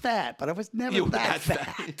fat, but I was never You were that that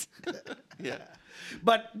fat. Yeah.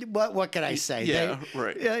 But what can I say? Yeah,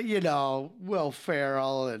 right. You know, Will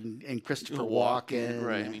Ferrell and Christopher Walken.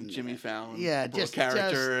 Right. I mean, and- Jimmy Fallon. Yeah, brought just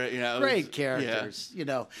character. You know, it great was- characters. You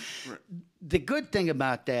know, Right. the good thing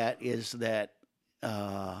about that is that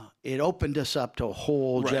it opened us up to a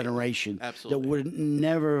whole Right. generation Absolutely. that would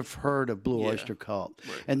never have heard of Blue Yeah. Oyster Cult,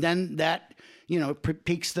 Right. and then that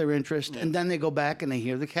piques their interest, and then they go back and they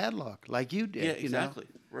hear the catalog like you did. Yeah. You know? Exactly.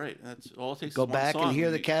 Right. That's all it takes. Go is one back song and hear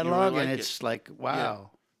the you catalog, really and like it's like,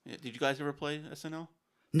 wow. Yeah. Did you guys ever play SNL?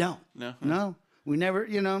 No, No. no, we never.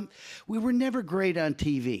 We were never great on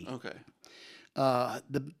TV. Okay.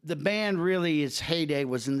 The band really, its heyday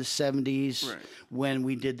was in the 70s Right. when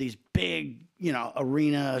we did these big,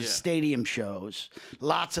 arena Yeah. stadium shows.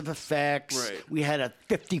 Lots of effects. Right. We had a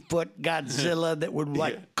 50-foot Godzilla that would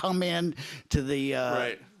Yeah. come in to the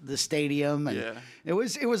Right. the stadium, and Yeah. it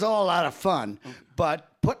was all a lot of fun. But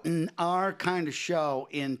putting our kind of show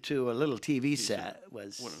into a little TV set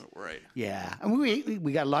was. Right. Yeah, and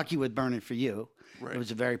we got lucky with "Burning for You." Right. It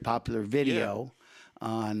was a very popular video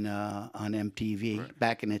on MTV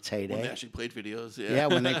back in its heyday. When they actually played videos. Yeah. Yeah,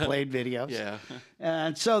 when they played videos. Yeah.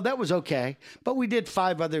 And so that was okay. But we did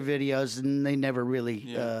 5 other videos, and they never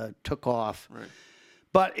really took off. Right.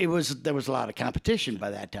 But there was a lot of competition by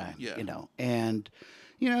that time. Yeah. And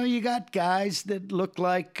you got guys that look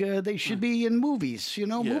like they should be in movies.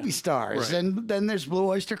 Movie stars. Right. And then there's Blue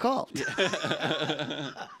Oyster Cult.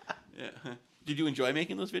 Yeah. Did you enjoy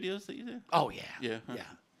making those videos that you did? Oh yeah. Yeah.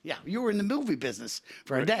 Yeah. You were in the movie business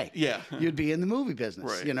for a day. Yeah. You'd be in the movie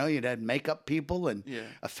business. Right. You'd had makeup people and Yeah.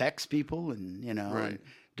 effects people and Right. and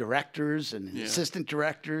directors and Yeah. assistant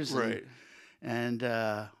directors. Right. And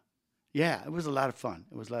yeah, it was a lot of fun.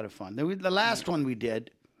 The last one we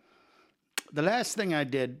did, the last thing I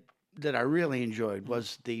did that I really enjoyed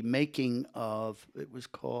was the making of, it was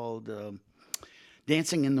called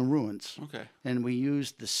Dancing in the Ruins. Okay. And we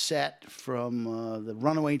used the set from the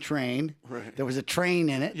Runaway Train. Right. There was a train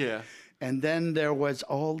in it. Yeah. And then there was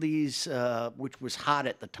all these, which was hot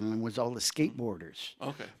at the time, was all the skateboarders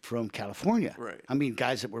Okay. from California. Right. I mean,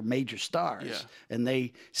 guys that were major stars. Yeah. And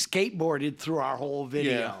they skateboarded through our whole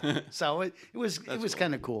video. Yeah. So it was cool.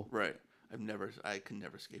 kind of cool. Right. I could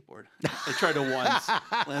never skateboard. I tried it once,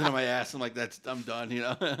 landed on my ass. I'm like, I'm done.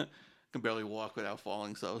 Can barely walk without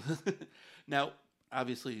falling. So now,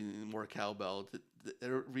 obviously, more cowbell. Did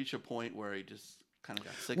it reach a point where he just kind of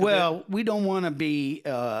got sick of it? Well, we don't want to be,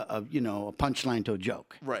 a punchline to a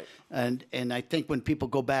joke. Right. And I think when people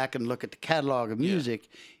go back and look at the catalog of music,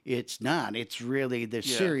 it's not. It's really there's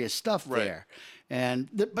Yeah. serious stuff Right.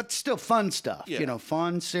 there, but still fun stuff. Yeah.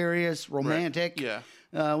 Fun, serious, romantic. Yeah.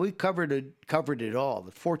 We covered it all.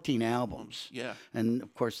 The 14 albums. Yeah. And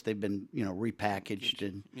of course they've been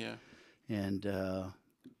repackaged Yeah. and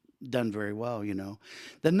done very well.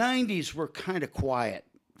 The 90s were kind of quiet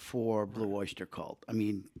for Blue Oyster Cult. I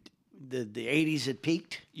mean, the 80s had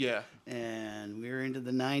peaked. Yeah. And we were into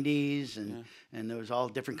the 90s, and there was all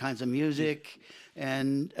different kinds of music.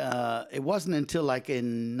 And it wasn't until like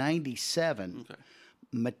in 97, Okay.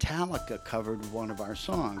 Metallica covered one of our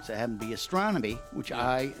songs. It happened to be Astronomy, which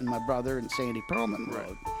I and my brother and Sandy Pearlman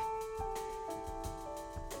wrote.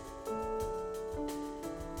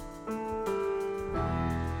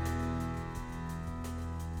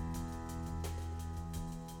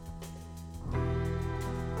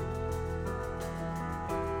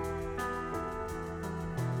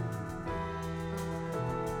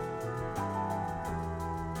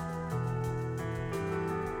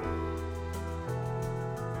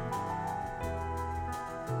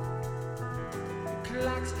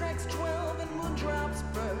 Clock strikes 12 and moondrops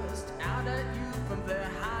burst out at you from their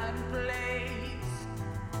hiding place.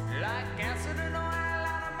 Like acid and oil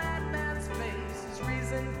on a madman's face, his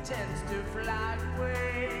reason tends to fly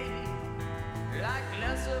away. Like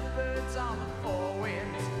lesser birds on the four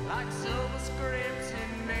winds, like silver scripts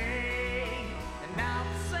in May. And now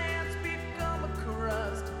the sands become a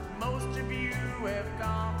crust, most of you have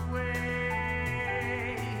gone away.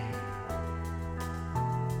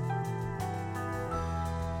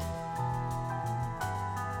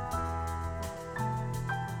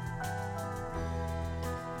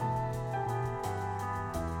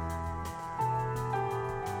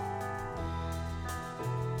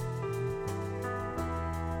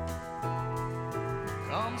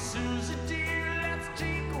 Come, Susie dear, let's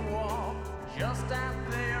take a walk just out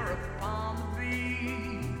there upon the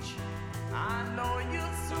beach. I know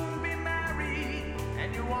you'll soon be married,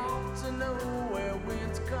 and you want to know where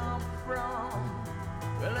winds come from.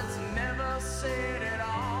 Well, it's never said at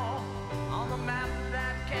all on the map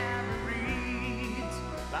that Canada reads.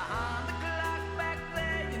 Behind the clock back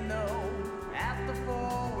there, you know, at the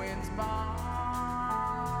Four Winds Bar.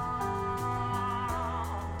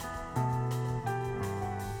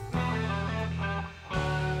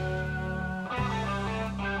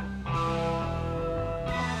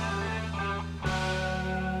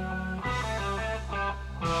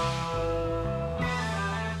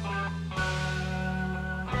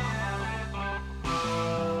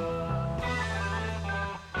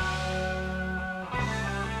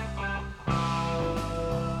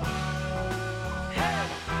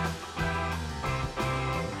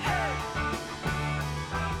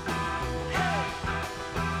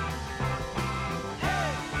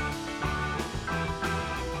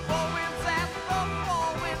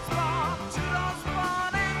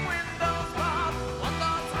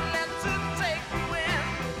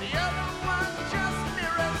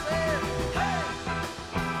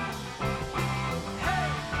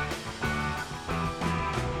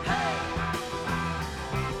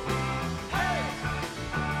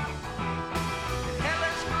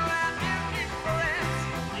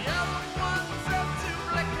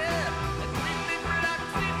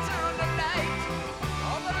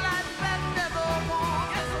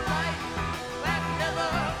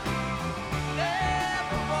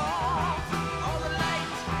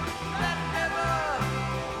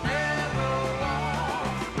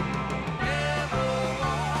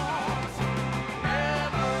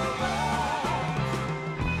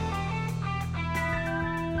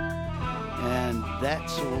 And that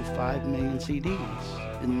sold 5 million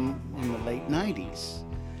CDs in the late 90s.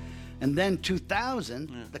 And then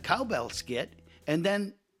 2000, the cowbell skit, and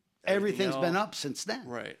then everything's been else. up since then.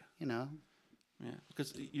 Right. You know? Yeah.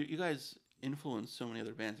 Because you guys influenced so many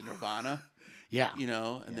other bands, Nirvana. Yeah. You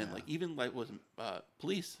know, and then like even like was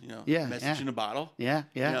Police. You know. Yeah, Message yeah. in a Bottle. Yeah,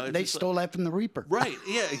 yeah. You know, it's They just stole that from the Reaper. Right.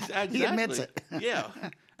 Yeah. Exactly. He admits it. Yeah.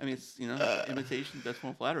 I mean, it's imitation best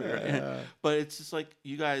form of flattery, right? But it's just like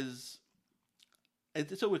you guys.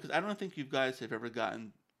 It's so weird because I don't think you guys have ever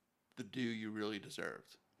gotten the due you really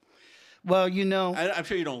deserved. Well, you know. I'm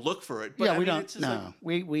sure you don't look for it. But Yeah, I we mean, don't. it's just No,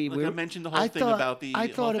 like, we I mentioned the whole I thing thought- about the. I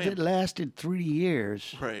Hall thought of if it Fame. lasted 3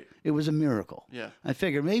 years, Right. it was a miracle. Yeah. I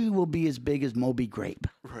figured maybe we'll be as big as Moby Grape.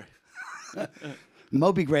 Right.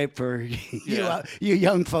 Moby Grape for Yeah. you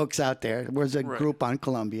young folks out there was a Right. group on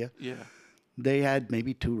Columbia. Yeah. They had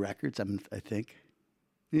maybe 2 records, I think.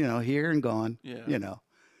 You know, here and gone. Yeah. You know.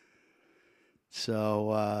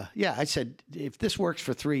 So yeah, I said if this works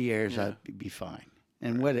for 3 years, Yeah. I'd be fine.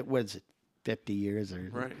 And what was it, 50 years or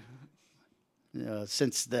Right.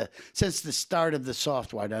 since the start of the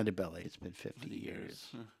Soft White Underbelly, it's been 50 years.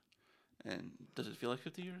 Huh. And does it feel like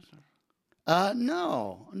 50 years?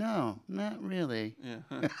 No, not really.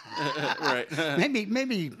 Yeah. Right.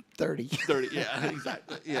 Maybe 30. 30. Yeah.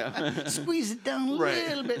 Exactly. Yeah. Squeeze it down a Right.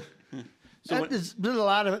 little bit. So when- There's a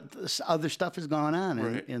lot of other stuff has gone on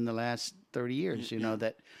Right. in the last 30 years, you know,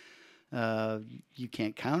 that you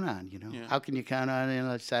can't count on, you know. Yeah. How can you count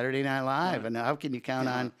on Saturday Night Live? Right. And how can you count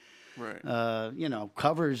on, Right. you know,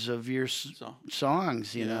 covers of your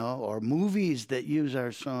songs, you Yeah. know, or movies that use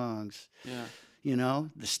our songs. Yeah. You know,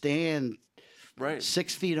 The Stand, Right.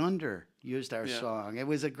 6 Feet Under used our Yeah. song. It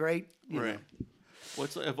was a great, you Right. know.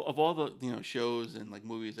 What's of all the shows and like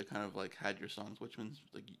movies that kind of like had your songs? Which one's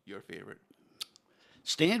like your favorite?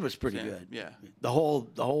 Stand was pretty Stand, good. yeah. The whole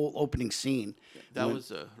opening scene. That when- was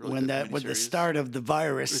a really when good that with the miniseries. start of the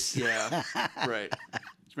virus. Yeah. Right.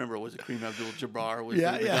 Remember, was it Kareem Abdul-Jabbar was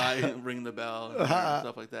Yeah, the yeah. guy ringing the bell and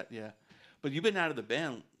stuff like that? Yeah. But you've been out of the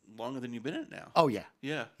band longer than you've been in it now. Oh yeah,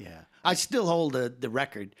 Yeah. yeah. I still hold the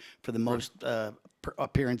record for the most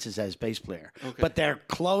appearances as bass player. Okay. But they're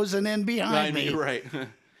closing in behind me. Right.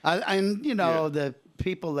 And you know Yeah. the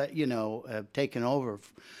people that have taken over.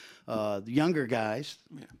 The younger guys,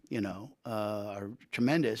 Yeah. are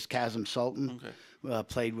tremendous. Chasm Sultan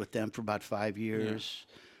played with them for about 5 years.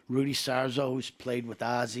 Rudy Sarzo, who's played with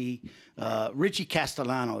Ozzy. Richie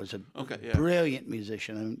Castellano is a Okay, yeah. brilliant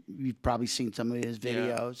musician. And you've probably seen some of his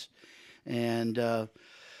videos.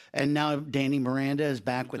 And now Danny Miranda is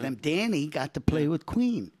back with them. Danny got to play with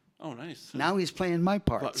Queen. Oh, nice. Now he's playing my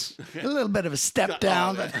parts. Okay. A little bit of a step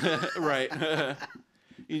down. But Right.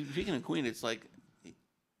 Speaking of Queen, it's like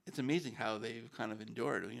it's amazing how they've kind of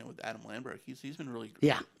endured. With Adam Lambert, he's been really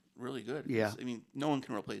really good. Yeah. I mean, no one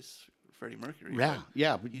can replace Freddie Mercury. yeah, but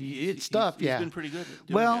yeah. But it's tough. He's yeah. been pretty good at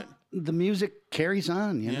doing Well, it. the music carries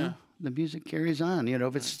on, you know. the music carries on. You know,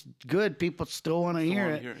 if it's good, people still want to hear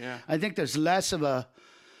wanna it. hear it, yeah. I think there's less of a.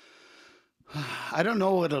 I don't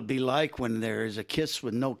know what it'll be like when there is a kiss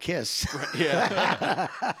with no kiss. Yeah.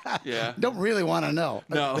 Yeah. Don't really want to know.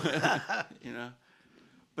 No. You know.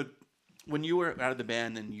 But when you were out of the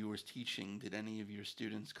band and you were teaching, did any of your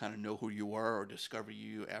students kind of know who you were or discover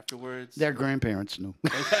you afterwards? Their grandparents knew.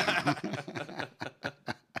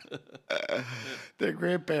 Their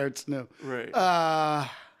grandparents knew. Right.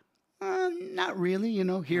 Not really, you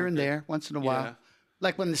know, here and there, once in a while. Yeah.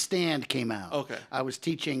 Like when The Stand came out. Okay. I was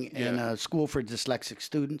teaching in Yeah. a school for dyslexic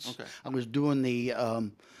students. Okay. I was doing the,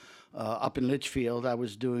 up in Litchfield, I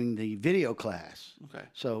was doing the video class. Okay.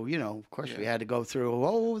 So, you know, of course, we Yeah. had to go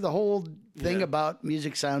through the whole thing Yeah. about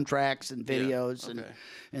music soundtracks and Yeah. videos Okay.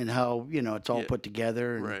 and how, you know, it's all Yeah. put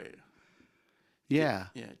together. And, Right. Yeah.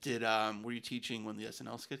 Yeah. Did were you teaching when the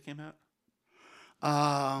SNL skit came out?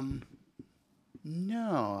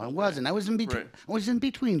 No, I wasn't. I was in between. Right. I was in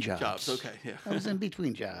between jobs. Jobs. Okay. Yeah. I was in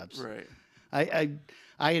between jobs. Right.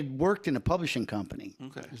 I had worked in a publishing company.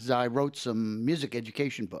 Okay. So I wrote some music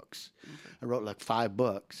education books. I wrote like 5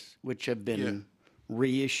 books, which have been Yeah.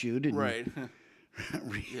 reissued and Right.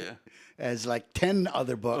 Yeah. as like 10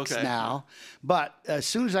 other books Okay. now. But as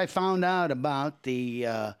soon as I found out about the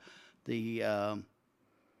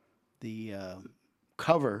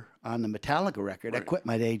cover on the Metallica record, I Right. quit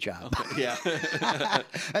my day job. Yeah. I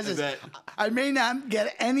says, bet. I may not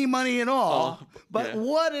get any money at all, Oh, but yeah.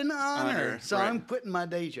 what an honor. Honor, So right. I'm quitting my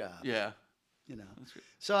day job. Yeah. You know. great.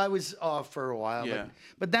 So I was off for a while, Yeah.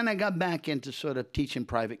 but then I got back into sort of teaching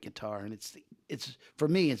private guitar, and it's for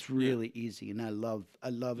me it's really easy, and I love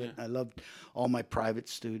it. I love all my private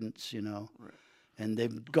students, you know, Right. and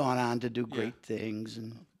they've gone on to do great things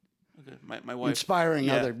and Okay. My wife. inspiring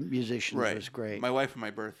yeah. other musicians Right. was great. My wife for my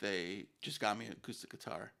birthday just got me an acoustic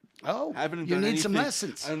guitar. Oh, I haven't you done need some anything-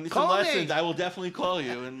 lessons. I need Call some me. lessons. I will definitely call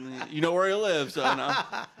you, and you know where you live, so no.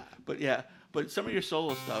 But yeah, but some of your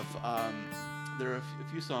solo stuff, there are a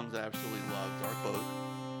few songs I absolutely love. Dark Boat.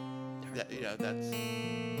 That's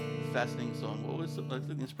a fascinating song. What was the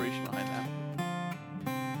inspiration behind that?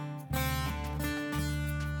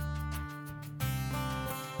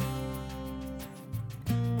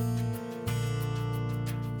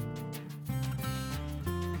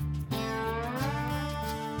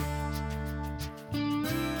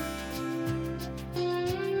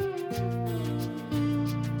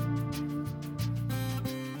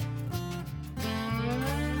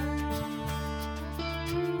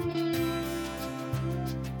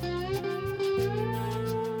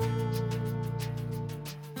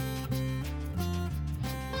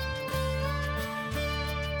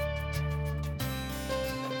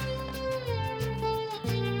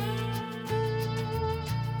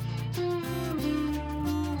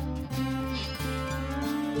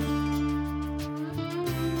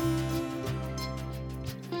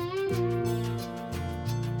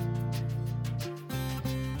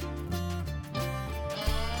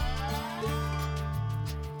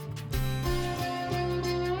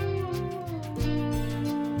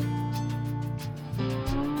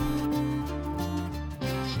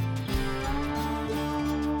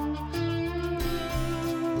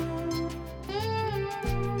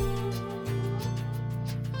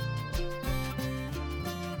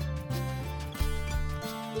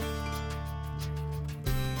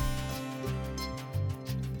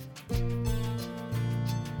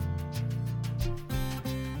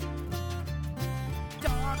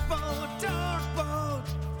 Dark boat,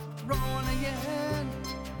 rolling again.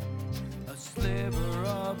 A sliver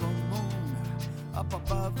of a moon up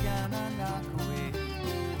above Gananoque.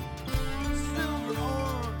 Silver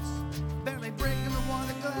oars, barely breaking the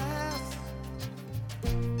water glass.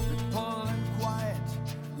 They're pulling quiet,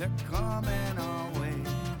 they're coming our way.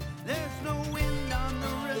 There's no wind on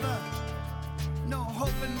the river, no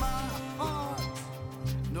hope in my heart,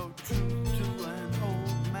 no truth to an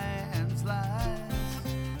old man's lies.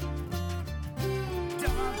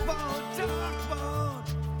 Dark boat,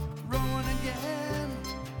 rolling again.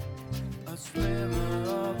 A sliver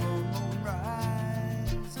of a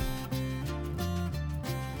moonrise.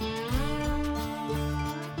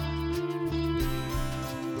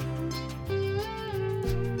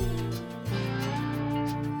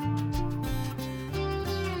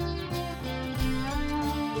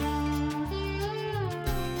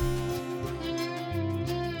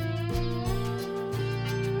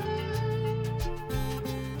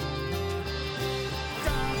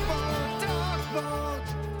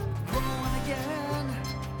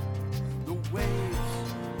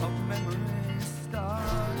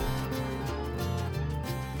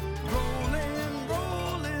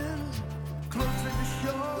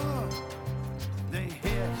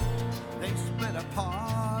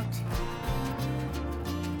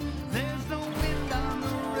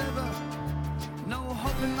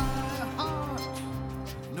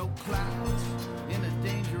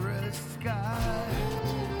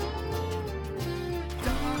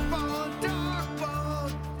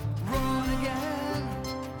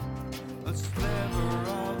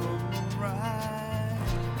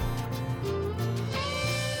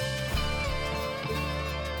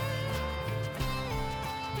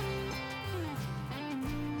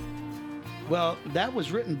 Well, that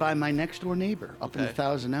was written by my next door neighbor up in the Okay.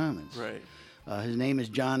 Thousand Islands. Right. His name is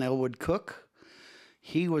John Elwood Cook.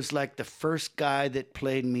 He was like the first guy that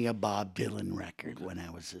played me a Bob Dylan record when I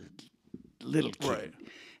was a little kid. Right.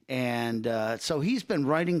 And so he's been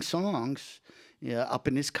writing songs up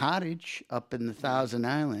in his cottage up in the Thousand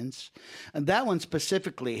Islands. And that one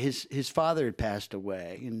specifically, his father had passed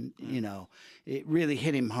away, and, you know, it really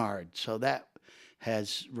hit him hard. So that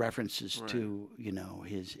has references to, you know,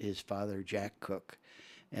 his father, Jack Cook.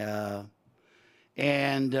 We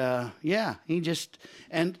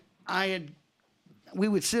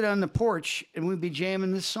would sit on the porch and we'd be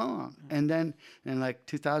jamming this song. And then in like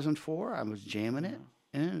 2004, I was jamming it.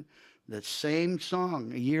 And the same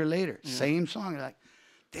song a year later, same song. Like,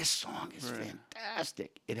 this song is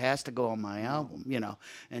fantastic. It has to go on my album, you know.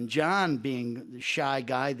 And John, being the shy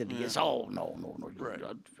guy that he is, oh, no,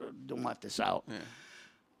 don't want this out. Yeah.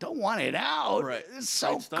 Don't want it out. Right. It's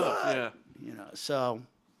so Great stuff, good. yeah. You know, so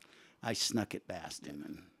I snuck it past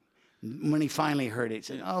him. And when he finally heard it, he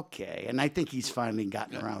said, okay. And I think he's finally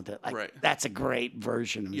gotten around to it. Like, that's a great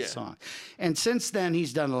version of the song. And since then,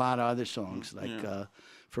 he's done a lot of other songs. Like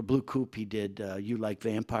for Blue Coupe, he did You Like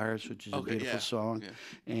Vampires, which is a beautiful song.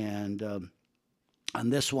 Yeah. And on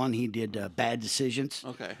this one, he did Bad Decisions,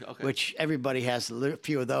 Okay. which everybody has a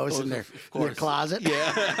few of those in their closet.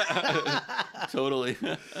 Yeah. Totally.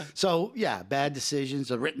 So, yeah, Bad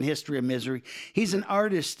Decisions, A Written History of Misery. He's an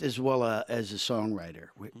artist as well as a songwriter,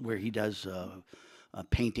 where he does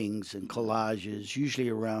paintings and collages, usually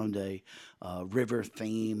around a river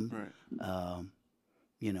theme,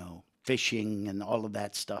 you know, fishing and all of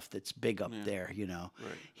that stuff that's big up there, you know.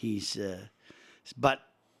 Right. He's, but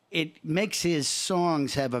it makes his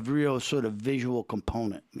songs have a real sort of visual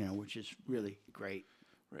component, you know, which is really great.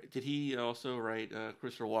 Right. Did he also write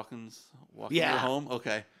Christopher Walken's Walking Yeah. Your Home?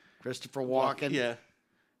 Okay. Christopher Walken. Yeah.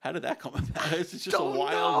 How did that come about? It's just Don't a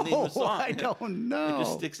wild name of know. song. I don't know. It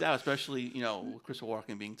just sticks out, especially, you know, with Christopher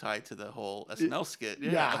Walken being tied to the whole SNL skit.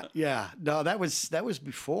 Yeah. No, that was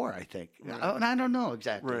before, I think. And I don't know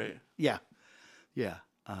exactly. Right. Yeah.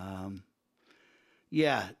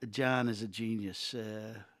 John is a genius.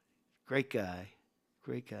 Great guy.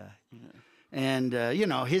 Yeah. And, you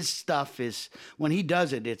know, his stuff is, when he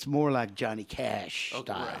does it, it's more like Johnny Cash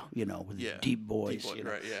style, you know, with his deep voice. You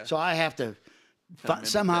know? So I have to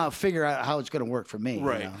somehow figure out how it's going to work for me.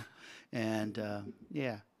 Right. You know? And,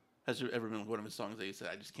 yeah. Has there ever been one of his songs that you said,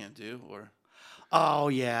 I just can't do? Or Oh,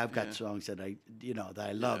 yeah, I've got songs that I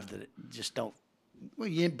love that just don't,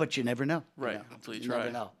 but you never know. Right, You know? until you You try.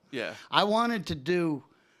 never know. Yeah. I wanted to do,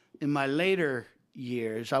 in my later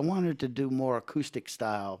years, I wanted to do more acoustic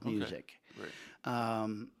style music. Right.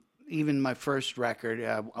 Even my first record,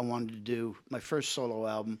 I wanted to do, my first solo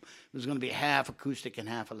album, it was going to be half acoustic and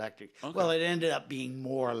half electric. Okay. Well, it ended up being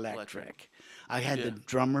more electric. I had the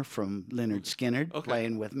drummer from Leonard Skinner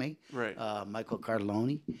playing with me, Right. Michael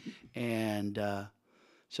Carloni. And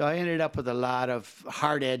so I ended up with a lot of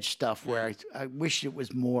hard edge stuff where I wish it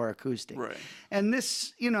was more acoustic. Right. And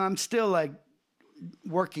this, you know, I'm still like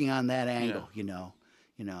working on that angle, you know,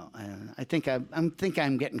 and I think I'm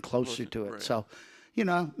getting closer to it. right. So, you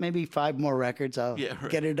know, maybe 5 more records, I'll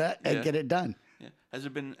get it get it done. Yeah. Has there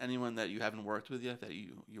been anyone that you haven't worked with yet that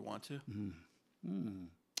you want to?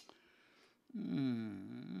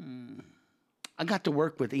 I got to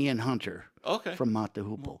work with Ian Hunter Okay. from Mott the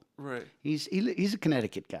Hoople. Right. He's a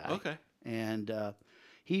Connecticut guy. Okay. And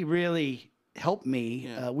he really helped me.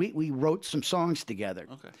 Yeah. We wrote some songs together.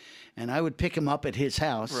 Okay. And I would pick him up at his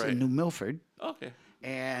house Right. in New Milford. Okay.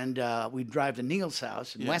 And we'd drive to Neil's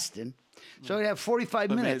house in Weston. So we'd have 45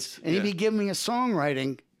 minutes, minutes, and he'd be giving me a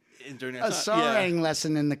songwriting During a that time? songwriting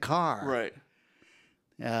lesson in the car Right.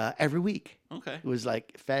 every week. Okay. It was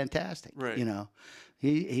like fantastic. Right. You know,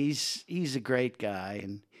 he's a great guy,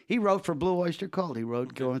 and he wrote for Blue Oyster Cult. He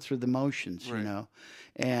wrote Going Through the Motions. Right. You know,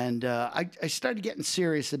 and I started getting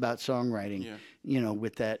serious about songwriting. Yeah. You know,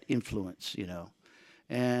 with that influence. You know,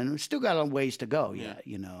 and we still got a ways to go Yeah. yet.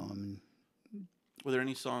 You know. I mean, Were there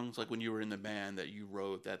any songs like when you were in the band that you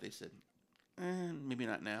wrote that they said, maybe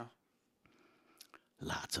not now?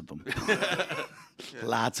 lots of them.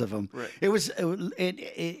 Lots of them. Right. It was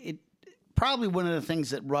it probably one of the things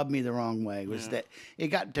that rubbed me the wrong way was that it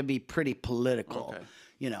got to be pretty political. Okay.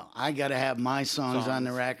 You know, I got to have my songs on the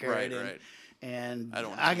Songs. record. Right, and, right. And I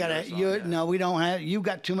don't wanna I sing gotta. your song, You yeah. no, we don't have. You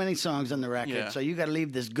got too many songs on the record, Yeah. so you got to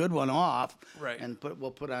leave this good one off. Right. And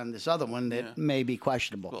we'll put on this other one that may be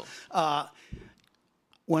questionable. Cool.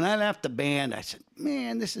 When I left the band, I said,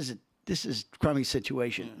 "Man, this is a crummy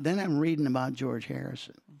situation." Then I'm reading about George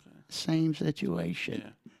Harrison. Same situation.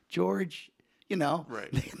 Yeah. George, you know, Right.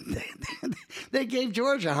 they gave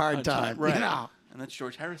George a hard time, Right. you know. And that's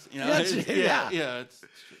George Harrison. You know, That's- it's- yeah. yeah. It's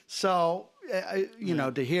So, you know,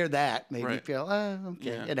 to hear that made me Right. feel, okay,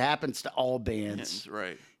 Yeah. it happens to all yeah, bands. it's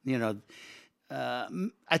right. You know,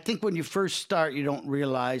 I think when you first start, you don't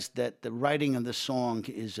realize that the writing of the song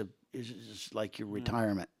is like your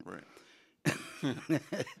retirement. Right.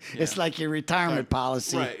 It's like your retirement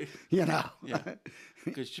policy. Right. You know. Yeah.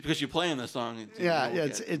 Because you're playing the song. Yeah, you yeah, will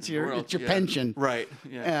it's get your royalty, pension. Right.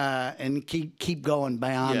 Yeah. And keep going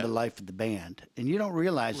beyond Yeah. the life of the band, and you don't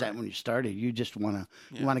realize that when you started. You just want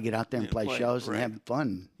to get out there and play shows and right. have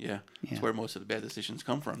fun. Yeah, Yeah. that's where most of the bad decisions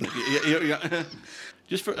come from.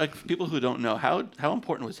 Just for like people who don't know, how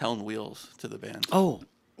important was Helen Wheels to the band? Oh,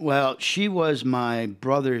 well, she was my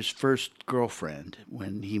brother's first girlfriend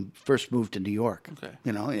when he first moved to New York. Okay.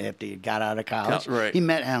 You know, after he got out of college, Right. he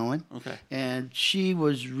met Helen. Okay. And she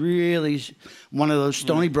was really one of those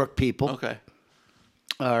Stony Brook people. Okay,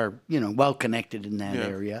 Are well connected in that Yeah.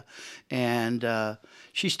 area, and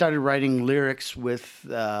she started writing lyrics with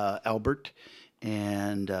Albert,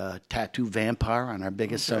 and Tattoo Vampire on our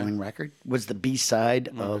biggest selling record was the B-side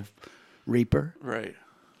of Reaper. right.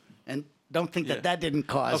 And don't think that didn't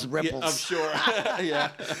cause ripples. Yeah, I'm sure.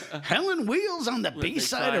 Yeah, Helen Wheels on the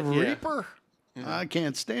B-side of yeah. Reaper. I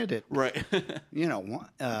can't stand it. right.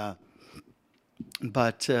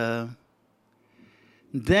 But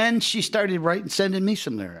then she started sending me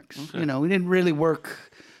some lyrics. Okay. We didn't really work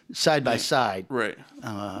side by side, right.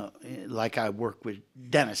 like I work with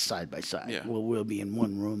Dennis side by side. Yeah. We'll be in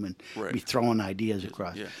one room and Right. be throwing ideas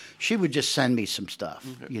across. yeah. She would just send me some stuff,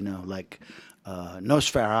 like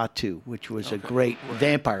Nosferatu, which was a great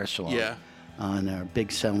vampire song Yeah. on our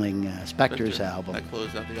big selling Spectres album. That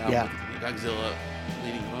closed out the album. Yeah. With Godzilla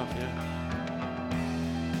leading off. Yeah.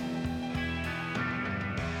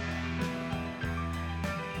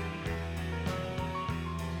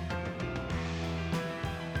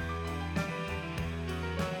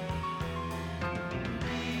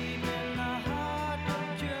 Deep in the heart of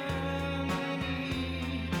Germany,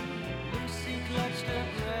 Lucy clutched her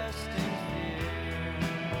breast in fear.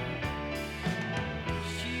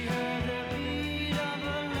 She heard the beat of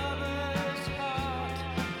a lover's heart.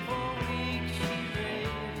 For weeks she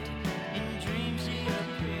raved, in dreams he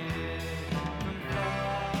appeared from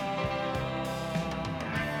far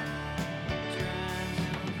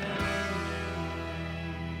Transylvania.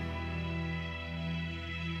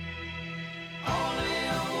 Only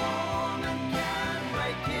a woman can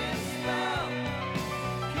break his spell.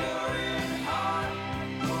 Pure in heart,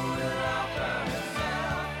 who will offer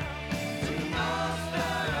herself to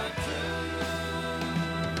Nosferatu.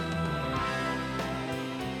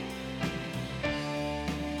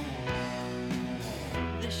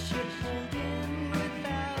 The ship pulled in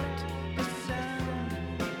without a sound.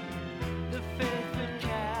 The faithful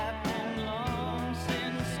captain long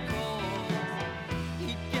since cold.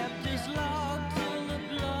 He kept his log till the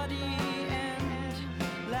bloody end.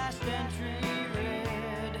 Last entry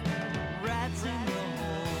read, rats in the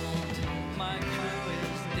hold. My crew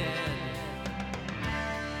is dead.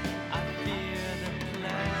 I fear the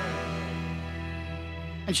plague.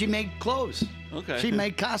 And she made clothes. Okay. She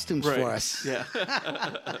made costumes Right. for us. Yeah.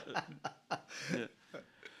 Yeah.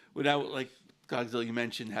 Well, now, like Godzilla, you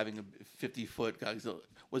mentioned having a 50-foot Godzilla.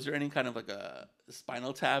 Was there any kind of like a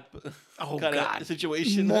Spinal Tap Oh, kind God. of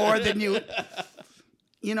situation? More than you.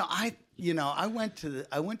 I went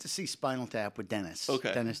to see Spinal Tap with Dennis.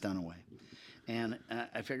 Okay. Dennis Dunaway. And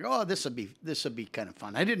I figured, this would be kind of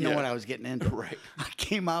fun. I didn't know Yeah. what I was getting into. Right. I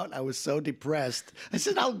came out, I was so depressed. I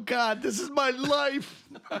said, "Oh God, this is my life."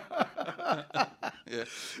 Yeah.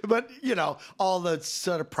 But all the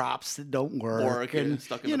sort of props that don't work, yeah, and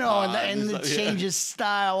stuck in you the know, pod and and the stuff, yeah. changes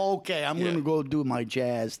style. Okay, I'm Yeah. gonna go do my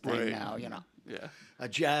jazz thing Right. now. Yeah. A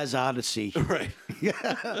jazz odyssey. Right.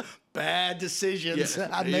 Bad decisions. Yeah,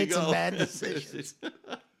 I there you made some go. bad decisions.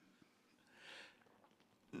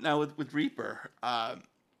 Now with Reaper,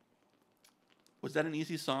 was that an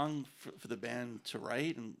easy song for the band to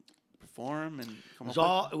write and perform and come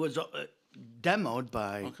It was demoed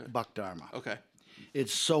by Okay. Buck Dharma. with? Okay.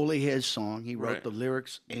 It's solely his song. He wrote Right. the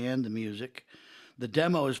lyrics and the music. The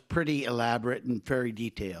demo is pretty elaborate and very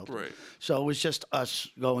detailed. Right. So it was just us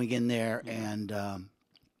going in there and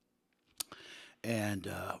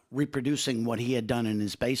reproducing what he had done in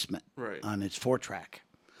his basement Right. on his 4-track.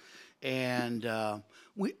 And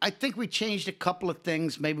I think we changed a couple of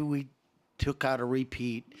things. Maybe we took out a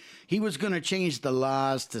repeat. He was going to change the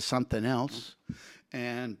laws to something else,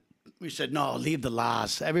 and we said no, leave the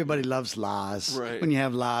laws. Everybody loves laws Right. when you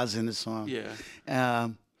have laws in a song. Yeah.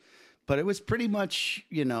 But it was pretty much,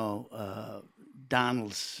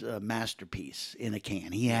 Donald's masterpiece in a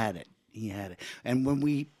can. He had it. He had it. And when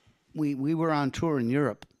we were on tour in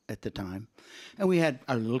Europe at the time, and we had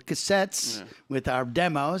our little cassettes with our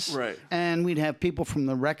demos, Right. and we'd have people from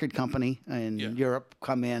the record company in Yeah. Europe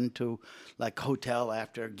come in to like hotel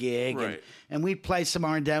after a gig, Right. and we'd play some of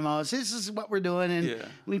our demos. This is what we're doing, and Yeah.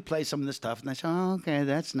 we'd play some of the stuff, and they say, "Oh, okay,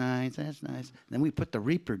 that's nice, that's nice." Then we put the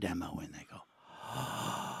Reaper demo in. They go,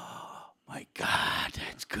 "Oh my God,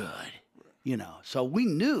 that's good," you know. So we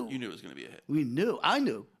knew. You knew it was going to be a hit. We knew. I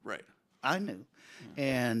knew. Right. I knew.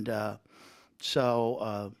 And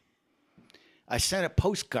so I sent a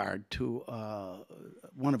postcard to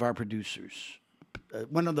one of our producers.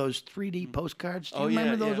 One of those 3D postcards. Do you Oh, yeah,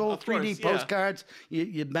 remember those yeah, old of 3D course, yeah. postcards?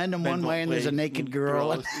 You bend them one Bend way one and there's a way, naked and girl.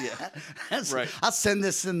 girl is- yeah. Right. I'll send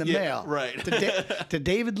this in the Yeah, mail. right. To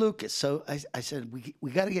David Lucas. So I said,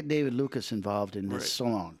 we got to get David Lucas involved in this Right.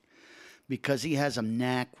 song because he has a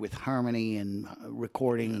knack with harmony and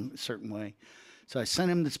recording a certain way. So I sent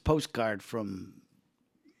him this postcard from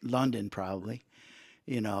London, probably,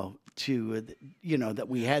 to that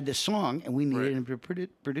we had this song and we needed Right. him to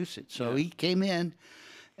produce it. So he came in,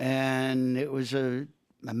 and it was a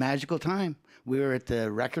magical time. We were at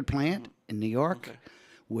the record plant in New York, Okay.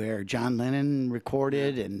 where John Lennon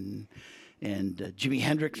recorded and Jimi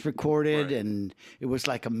Hendrix recorded, Right. and it was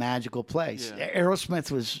like a magical place. Yeah.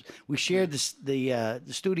 Aerosmith we shared the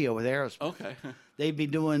studio with Aerosmith. Okay. We'd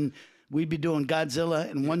be doing Godzilla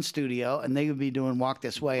in one studio, and they would be doing Walk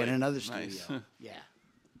This Way in Right. another Nice. studio. Yeah.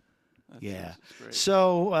 That's great.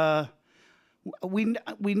 So we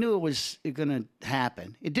knew it was going to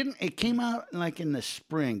happen. It didn't. It came out like in the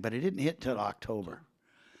spring, but it didn't hit till October.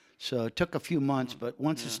 So it took a few months, but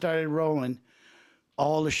once it started rolling,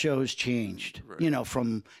 all the shows changed. Right.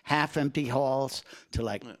 From half-empty halls to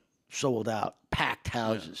like sold out, packed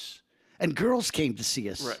houses. And girls came to see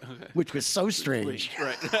us, Right, okay. which was so strange.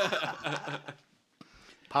 Right.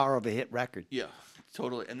 Power of a hit record. Yeah,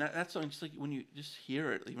 totally. And that song, just like when you just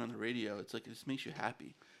hear it, even on the radio, it's like it just makes you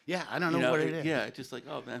happy. Yeah, I don't know, You know, what it is. Yeah, it's just like,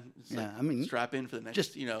 oh man, it's Yeah, like I mean, strap in for the next,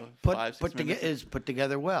 Just 5, 6 minutes. is put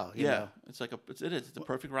together well. You Yeah, know? it's like it's a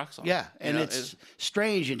perfect rock song. Yeah, You and know, it's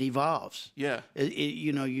strange. It evolves. yeah,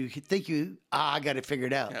 You think I got it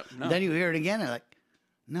figured out. Yeah, no. Then you hear it again, and like,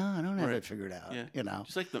 no, I don't have it figured out. yeah.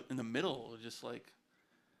 Just like in the middle, it just like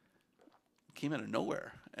came out of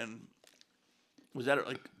nowhere. And was that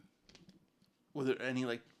like, were there any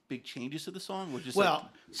like big changes to the song? Or just Well,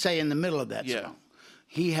 say in the middle of that Yeah. song,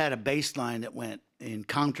 he had a bass line that went in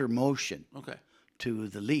counter motion like, okay, to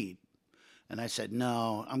the lead. And I said,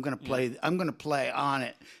 no, I'm going to play. I'm going to play on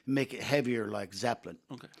it, and make it heavier like Zeppelin.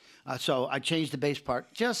 okay, So I changed the bass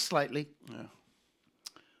part just slightly. yeah,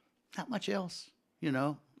 Not much else,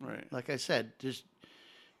 right, Like I said, just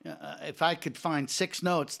if I could find 6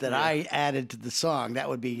 notes that I added to the song, that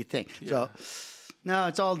would be the thing. So, no,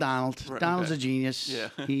 it's all Donald. Right, Donald's okay. a genius. Yeah.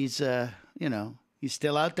 He's he's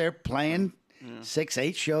still out there playing 6,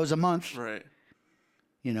 8 shows a month. right,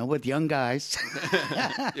 With young guys,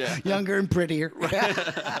 yeah, younger and prettier.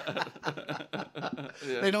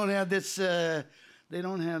 They don't have this. They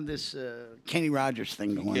don't have this Kenny Rogers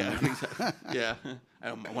thing going yeah, on. exactly. Yeah.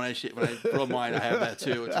 When I grow mine, I have that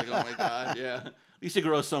too. It's like, oh my god, yeah. At least it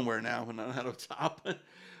grows somewhere now, but not at the top.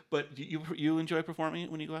 But you enjoy performing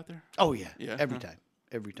it when you go out there? Oh yeah, Yeah. every time.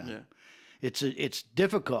 Yeah. It's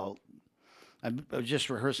difficult. I was just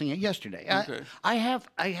rehearsing it yesterday. Okay. I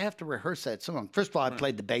have to rehearse that song. First of all, I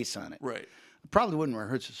played the bass on it. Right. I probably wouldn't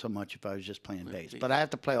rehearse it so much if I was just playing bass, but I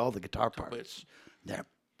have to play all the guitar parts. parts. They're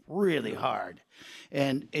really hard,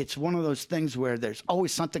 and it's one of those things where there's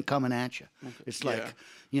always something coming at you. It's like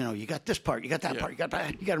you got this part, you got that part, you got to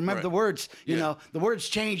remember Right. the words. Yeah. The words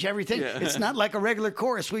change everything. Yeah. It's not like a regular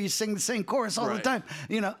chorus where you sing the same chorus all the Right. time.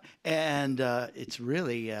 And it's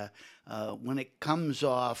really when it comes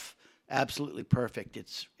off absolutely perfect,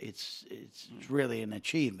 it's really an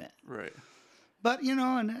achievement. Right. But and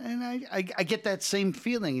I get that same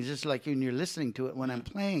feeling. It's just like when you're listening to it when I'm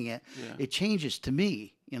playing it, Yeah. it changes to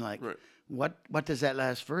me. Like Right. what does that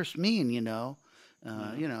last verse mean?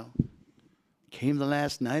 Came the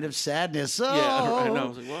last night of sadness. Oh, I know. I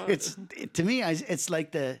was like, what? To me, it's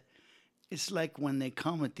like when they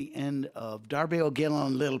come at the end of Darby O'Gill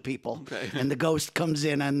and Little People, Okay. and the ghost comes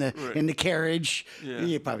in on the Right. in the carriage. Yeah.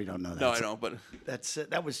 You probably don't know that. No, I don't. But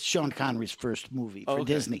That was Sean Connery's first movie for Okay.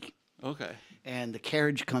 Disney. okay. And the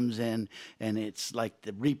carriage comes in, and it's like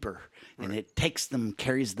the Reaper, and it takes them,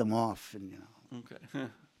 carries them off, and Okay.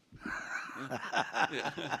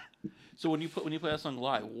 Yeah. So when you play that song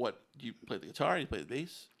live, what do you play the guitar? Do you play the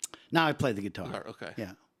bass? Now I play the guitar. Guitar, okay.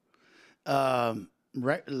 Yeah.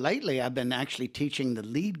 lately, I've been actually teaching the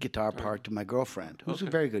lead guitar part to my girlfriend, who's a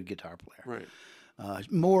very good guitar player. Right.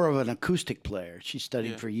 More of an acoustic player. She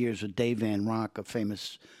studied Yeah. for years with Dave Van Ronk, a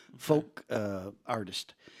famous folk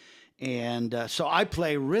artist. And so I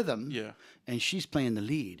play rhythm, Yeah. and she's playing the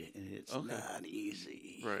lead. And it's Okay. not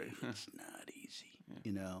easy. Right. It's not easy,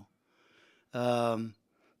 you know.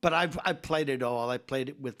 But I've played it all. I played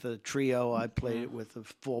it with the trio. I played it with the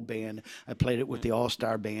full band. I played it with the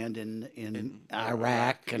all-star band in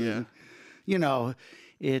Iraq, and yeah. you know,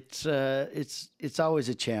 it's always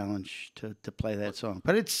a challenge to play that song.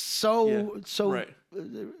 But it's so Right.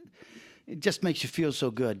 it just makes you feel so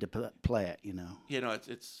good to play it. You know. You know, it's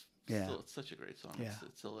Yeah. still, it's such a great song. Yeah.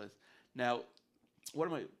 It still is. Now, one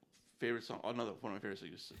of my favorite songs, one of my favorites of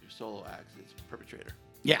your solo acts is Perpetrator.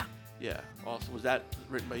 Yeah. Yeah. Also, was that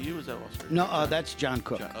written by you? Or was that also written No, by John? that's John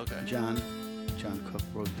Cook. Okay. John Cook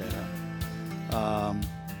wrote that up.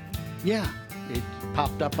 Yeah, it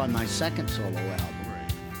popped up on my second solo album.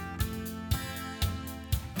 Right.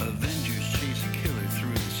 Avengers chase a killer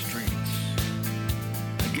through the streets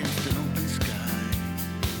against an open sky.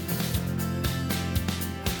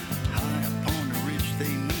 High upon the ridge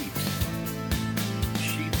they meet.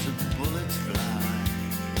 Sheets of bullets fly.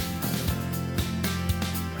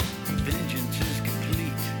 Vengeance is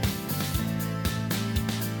complete.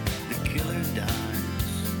 The killer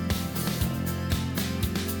dies.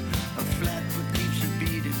 A flatfoot keeps a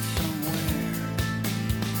beating somewhere.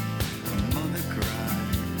 A mother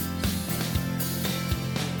cries.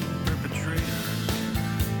 Perpetrator.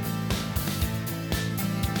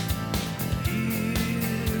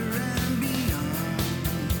 Here and beyond.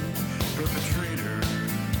 Perpetrator.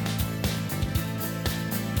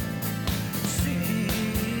 See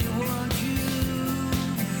what you've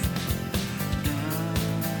done.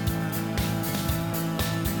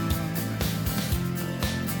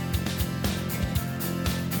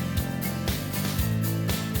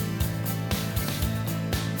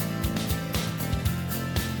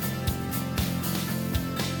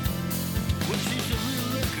 Well, she's a real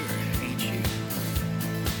looker, ain't she?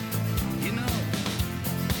 You know,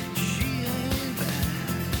 she ain't bad.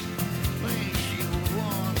 Way she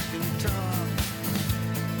walks and talks,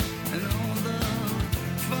 and all the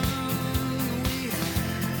fun we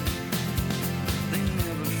had. They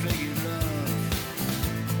never figured love.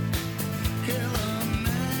 Kill a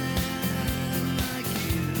man like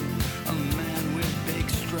you, a man with big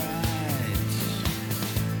strides.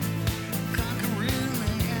 Conquering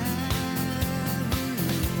the avenue.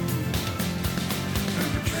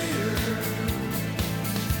 Perpetrator.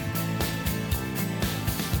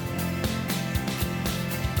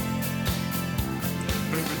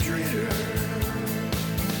 Perpetrator.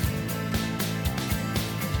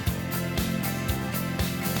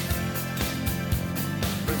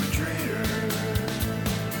 Perpetrator.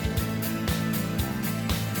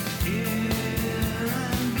 Here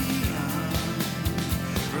and beyond.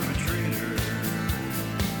 Perpetrator.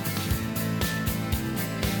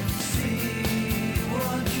 See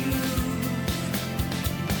what you've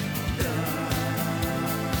done.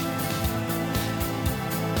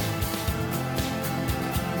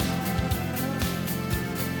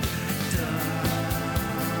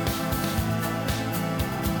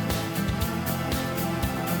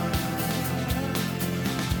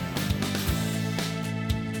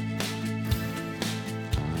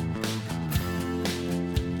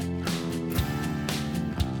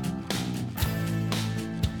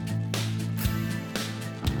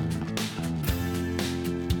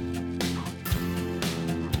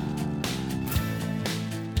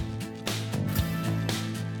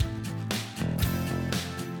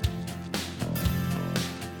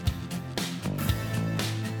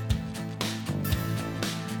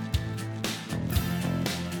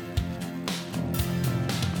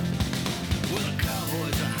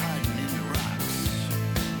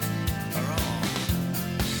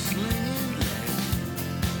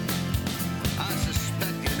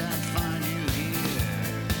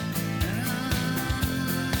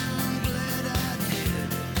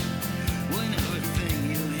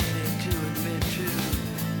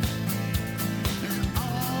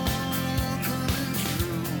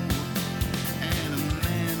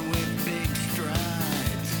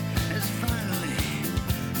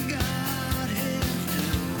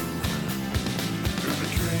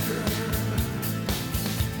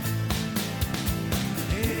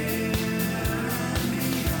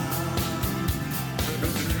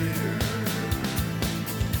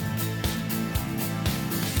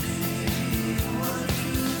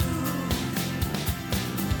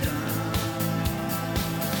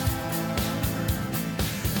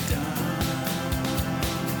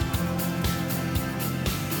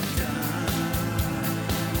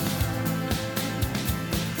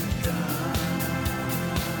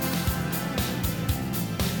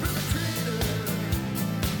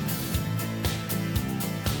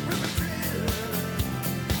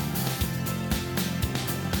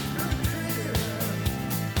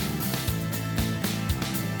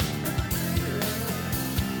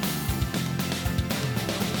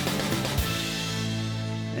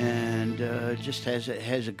 just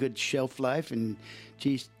has a good shelf life, and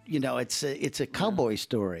geez, it's a cowboy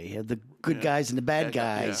story of the good guys and the bad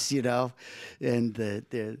guys, and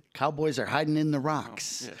the cowboys are hiding in the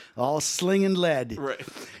rocks, all slinging lead. Right.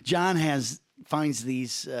 John finds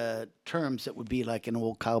these terms that would be like in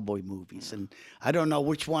old cowboy movies, and I don't know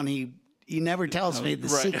which one he never tells me the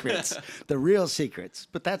secrets, the real secrets.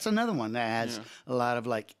 But that's another one that has a lot of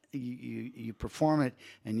like you perform it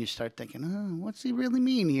and you start thinking, oh, what's he really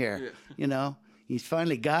mean here? He's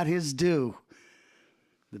finally got his due.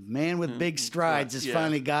 The man with big strides has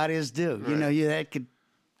finally got his due. Right. That could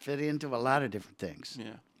fit into a lot of different things.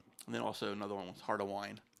 Yeah. And then also another one was Heart of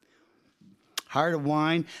Wine. Heart of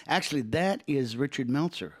Wine. Actually, that is Richard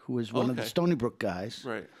Meltzer, who is one of the Stony Brook guys.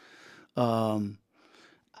 Right.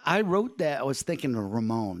 I wrote that. I was thinking of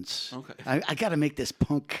Ramones. Okay. I got to make this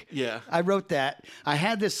punk. Yeah. I wrote that. I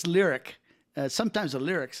had this lyric. Sometimes the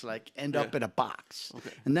lyrics like end up in a box,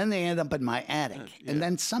 and then they end up in my attic, and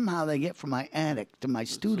then somehow they get from my attic to my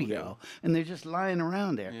studio, and they're just lying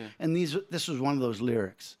around there. Yeah. And this was one of those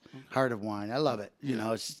lyrics, "Heart of Wine." I love it.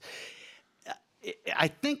 I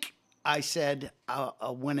think I said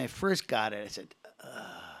when I first got it, I said,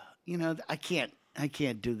 I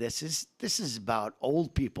can't do this. This is about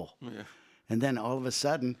old people. Yeah. And then all of a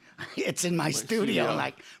sudden, it's in my studio. I'm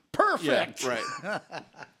like, perfect. Yeah, right.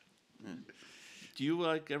 Do you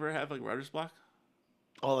ever have writer's block?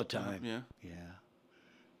 All the time. Yeah. Yeah.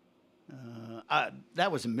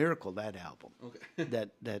 That was a miracle, that album. Okay. that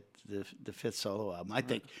the fifth solo album. I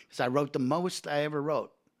think because I wrote the most I ever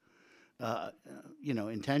wrote.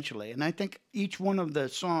 Intentionally, and I think each one of the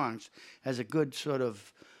songs has a good sort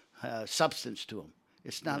of substance to them.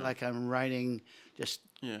 It's not like I'm writing just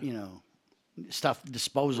stuff,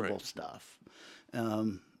 disposable stuff.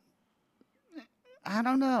 I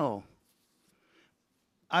don't know.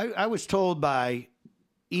 I was told by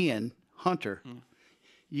Ian Hunter,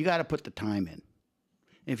 you got to put the time in.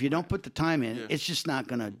 If you don't put the time in, it's just not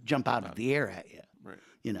going to jump out of the air at you. Right.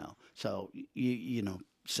 So you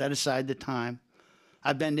set aside the time.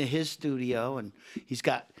 I've been to his studio, and he's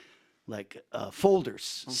got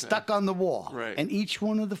folders stuck on the wall. Right. And each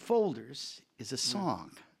one of the folders is a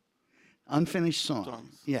song, unfinished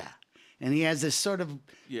songs. Yeah. And he has this sort of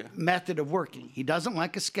method of working. He doesn't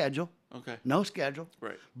like a schedule. Okay. No schedule.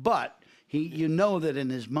 Right. But that in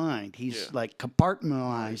his mind, he's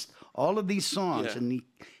compartmentalized all of these songs, and he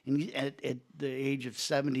at the age of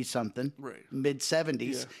 70 something, mid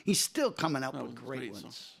 70s, he's still coming up with great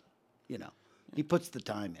ones. He puts the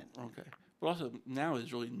time in. Okay. But also now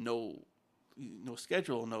there's really no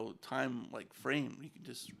schedule, no time frame. You can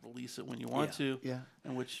just release it when you want to. Yeah.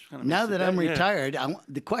 And which kind of now that I'm retired,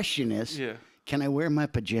 the question is, can I wear my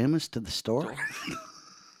pajamas to the store?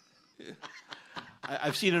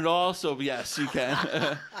 I've seen it all, so yes, you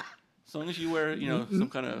can. As long as you wear, some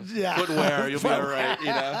kind of footwear, you'll be all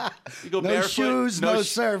right. You go no barefoot. Shoes, no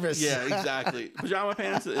service. Yeah, exactly. Pajama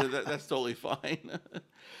pants, that's totally fine.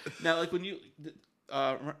 Now, when you,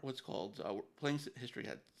 what's called Playing History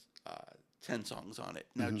had 10 songs on it.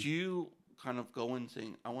 Now, do you kind of go and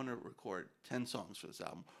saying, I want to record 10 songs for this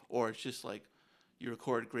album, or it's just you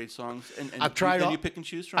record great songs and I've tried you pick and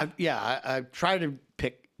choose from? I've tried to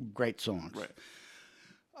pick great songs. Right.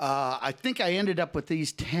 I think I ended up with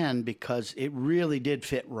these 10 because it really did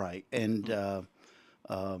fit right. And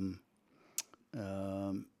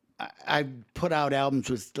I put out albums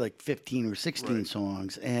with 15 or 16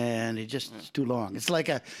 songs, and it just it's too long. It's like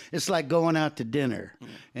going out to dinner,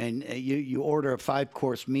 and you order a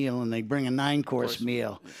 5-course meal, and they bring a 9-course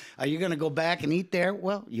meal. Are you going to go back and eat there?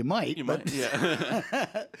 Well, you might. You might, yeah.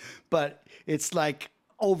 But it's like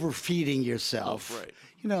overfeeding yourself. Right.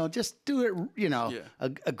 Just do it.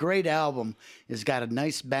 A great album has got a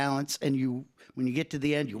nice balance, and when you get to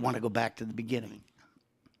the end, you want to go back to the beginning.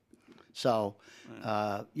 So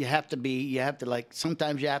you have to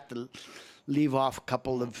sometimes you have to leave off a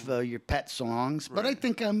couple of your pet songs. But I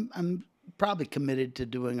think I'm probably committed to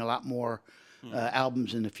doing a lot more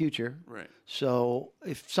albums in the future. Right. So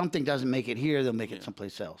if something doesn't make it here, they'll make it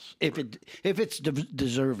someplace else. If it's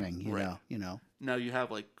deserving, you know. Now you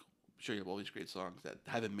have sure you have all these great songs that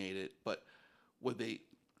haven't made it, but would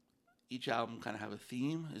each album kind of have a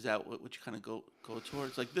theme? Is that what you kind of go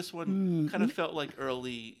towards? This one kind of felt like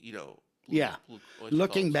early, Blue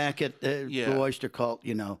Looking Cult. back at the Oyster Cult,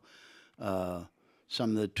 some of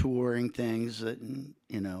the touring things that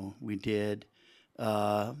we did.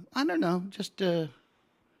 I don't know, just I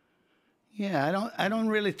don't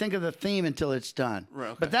really think of the theme until it's done. Right,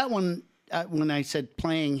 okay. But that one, when I said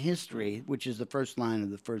Playing History, which is the first line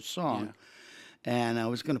of the first song, and I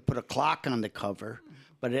was going to put a clock on the cover,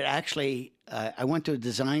 but it actually, I went to a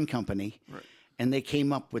design company, Right. and they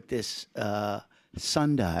came up with this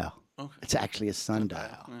sundial. Okay. It's actually a sundial.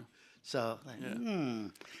 Yeah. So,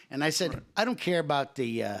 and I said, I don't care about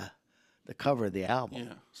the cover of the album,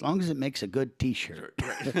 Yeah. as long as it makes a good T-shirt.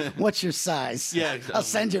 What's your size? Yeah, exactly. I'll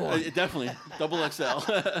send you one. Definitely, double XL.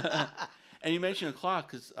 And you mentioned a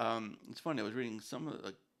clock because it's funny. I was reading some of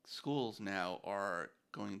the schools now are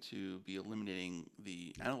going to be eliminating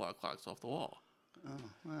the analog clocks off the wall. Oh,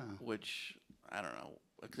 wow. Which I don't know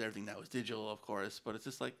because everything now is digital, of course. But it's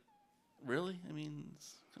just like, really? I mean,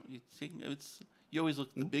 you always look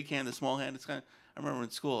at the big hand, the small hand. It's kind of. I remember in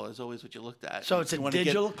school, it's always what you looked at. So it's a You wanna get-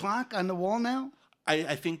 digital clock on the wall now?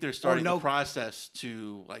 I think they're starting no- the process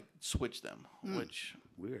to like switch them, which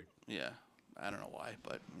Weird. yeah, I don't know why,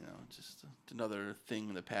 but it's just another thing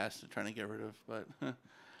in the past they're trying to get rid of.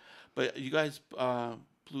 But you guys,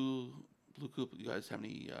 Blue Coop, you guys have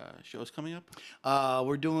any shows coming up?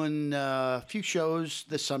 We're doing a few shows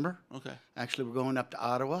this summer. Okay. Actually, we're going up to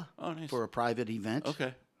Ottawa Oh, nice. for a private event.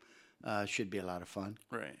 Okay. Should be a lot of fun,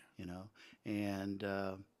 Right. and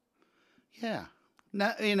yeah,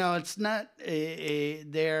 not it's not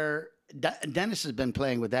there. Dennis has been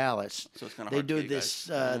playing with Alice. So it's kinda they hard to do get you this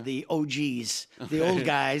guys. the OGs, the old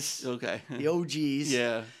guys, Okay. the OGs.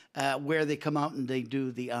 Yeah. Where they come out and they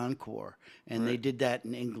do the encore, and they Right. did that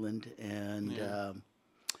in England, and Yeah.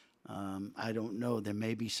 I don't know. There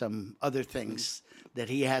may be some other things that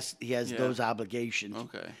he has. He has Yeah. those obligations,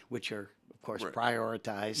 Okay. which are of course Right.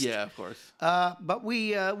 prioritized. Yeah, of course. But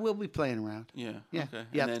we'll be playing around. Yeah. Yeah, Okay.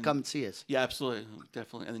 you And have to then- come and see us. Yeah, absolutely,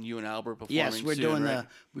 definitely. And then you and Albert performing. Yes, we're soon, doing right? the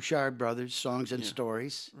Bouchard Brothers Songs and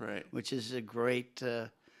Stories, Right. which is a great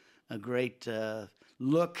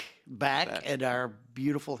look back at our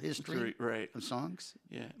beautiful history Right. of songs.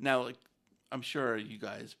 Yeah. Now, like, I'm sure you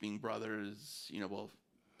guys, being brothers, both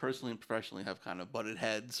personally and professionally, have kind of butted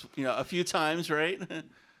heads, a few times, right?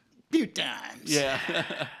 Few times.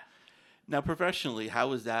 Yeah. Now, professionally,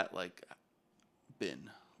 how has that been?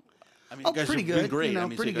 I mean, Oh, you guys pretty have good. been great. I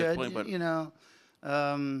mean, so pretty you guys good. play, but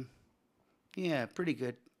Yeah, pretty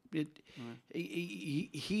good.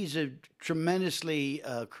 He's a tremendously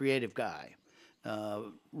creative guy.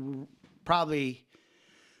 Probably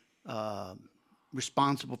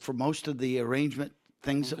responsible for most of the arrangement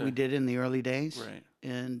things that we did in the early days. Right.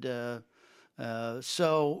 And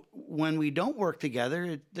so when we don't work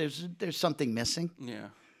together, there's something missing. yeah.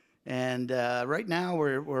 And right now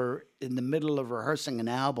we're in the middle of rehearsing an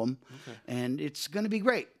album, and it's going to be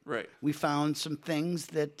great. Right. We found some things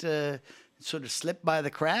that sort of slipped by the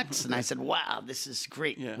cracks, and I said, "Wow, this is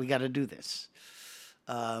great. Yeah. We got to do this."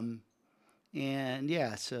 And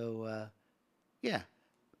yeah, so yeah,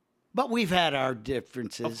 but we've had our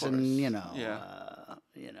differences, Of and course.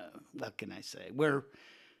 what can I say? We're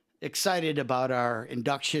excited about our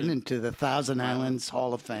induction into the Thousand Islands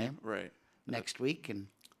Hall of Fame Right. next week, and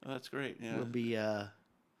Oh, that's great. Yeah. we'll be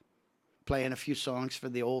playing a few songs for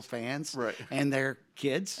the old fans, Right. and their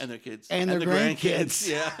kids, And their kids. and their the grandkids.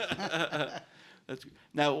 Yeah. That's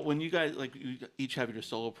now when you guys you each have your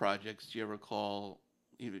solo projects. Do you ever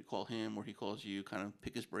either call him or he calls you? Kind of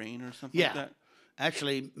pick his brain or something Yeah. like that.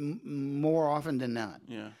 Actually, more often than not,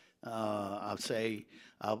 Yeah. I'll say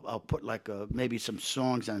I'll put maybe some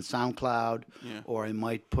songs on SoundCloud, Yeah. or I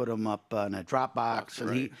might put them up on a Dropbox, and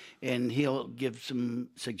right. he'll give some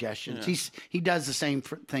suggestions. Yeah. He does the same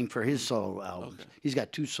thing for his solo albums. Okay. He's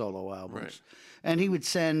got 2 solo albums. Right. And he would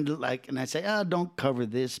send and I say, don't cover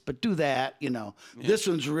this, but do that. This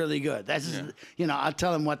one's really good. I'll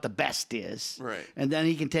tell him what the best is, Right. and then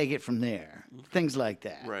he can take it from there. Things like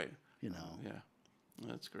that, Right. Yeah,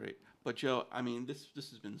 That's great. But Joe, I mean, this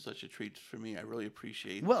has been such a treat for me. I really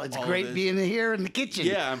appreciate. well, it's all of great this. being here in the kitchen.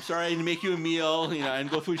 Yeah, I'm sorry I didn't make you a meal. I didn't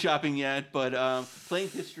go food shopping yet, but Playing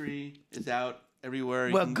History is out everywhere.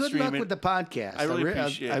 You Well, can good stream luck it. with the podcast. I really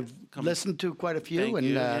appreciate I've coming. listened to quite a few, Thank and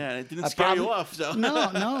you. Yeah, it didn't I scare you probably- off, so.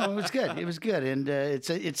 no, it was good. It was good, and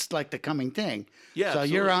it's like the coming thing. Yeah, So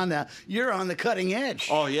absolutely. you're on the cutting edge.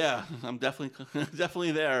 Oh yeah, I'm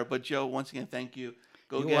definitely there. But Joe, once again, thank you.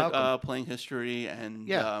 Go You're get welcome. Playing History, and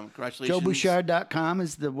Yeah. congratulations. JoeBouchard.com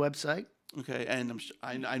is the website. Okay, and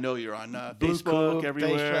I know you're on Blue Facebook, Coop,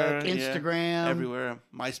 everywhere, Facebook, yeah, Instagram. everywhere.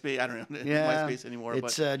 MySpace. I don't know Yeah, MySpace anymore.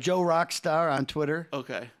 It's but Joe Rockstar on Twitter,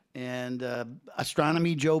 okay, and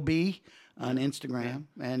Astronomy Joe B on Instagram,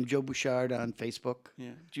 and Joe Bouchard on Facebook. yeah.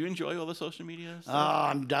 Do you enjoy all the social media Oh, stuff?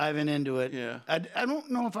 I'm diving into it. Yeah. I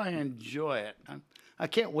don't know if I enjoy it. I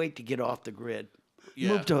can't wait to get off the grid. Yeah.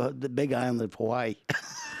 Move to the big island of Hawaii,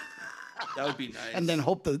 That would be nice. and then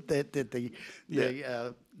hope that the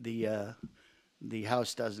the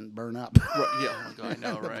house doesn't burn up. Right, yeah, oh my God, I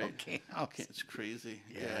know, The right? volcano house. Okay, it's crazy.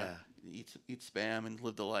 Yeah. Eat spam and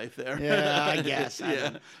live the life there. Yeah, I guess. I Yeah.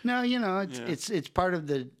 don't know. No, you know, Yeah. it's part of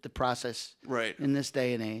the process Right. in this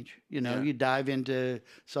day and age. You know, Yeah. you dive into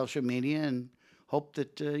social media and hope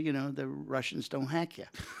that you know, the Russians don't hack you.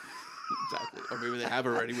 Exactly. Or maybe they have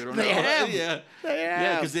already. We don't They know. have. Yeah. They Yeah,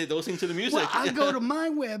 have. because those things to the music. Well, I go to my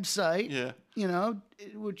website, Yeah. you know,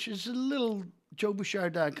 which is a little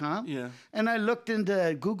joebouchard.com. Yeah. And I looked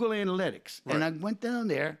into Google Analytics, and Right. I went down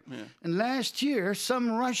there. Yeah. And last year,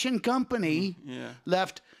 some Russian company Yeah.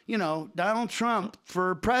 left, you know, Donald Trump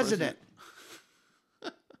for president.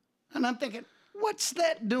 And I'm thinking, what's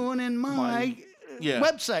that doing in my Yeah.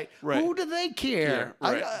 website? Right. Who do they care? Yeah,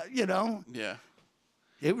 right. You know, Yeah.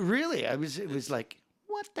 it really, it was like,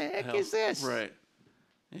 what the heck Hell, is this? Right.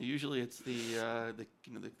 And usually it's the you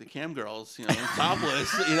know the cam girls, you know,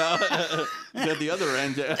 topless, you know, at the other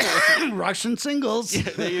end. Russian singles. Yeah,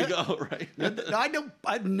 there you go. Right.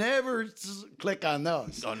 I'd never click on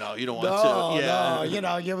those. Oh no, you don't want No, to. Yeah. no, you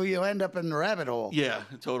know, you end up in the rabbit hole. Yeah,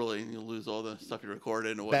 totally. You'll lose all the stuff you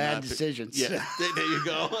recorded and whatnot. Bad decisions. Yeah, there you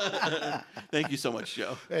go. Thank you so much,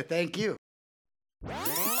 Joe. Thank you.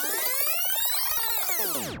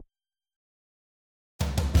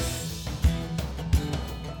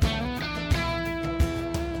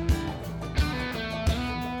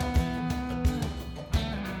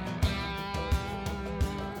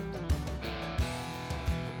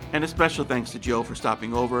 And a special thanks to Joe for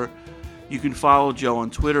stopping over. You can follow Joe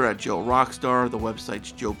on Twitter at Joe Rockstar. The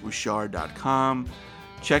website's joebouchard.com.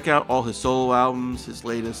 Check out all his solo albums, his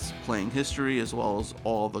latest Playing History, as well as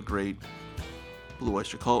all the great Blue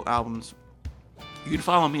Oyster Cult albums. You can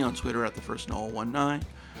follow me on Twitter at TheFirstNoah19.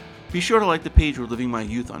 Be sure to like the page Reliving My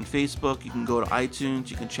Youth on Facebook. You can go to iTunes.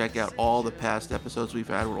 You can check out all the past episodes we've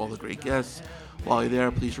had with all the great guests. While you're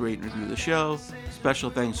there, please rate and review the show. Special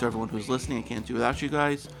thanks to everyone who's listening. I can't do without you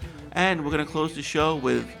guys. And we're going to close the show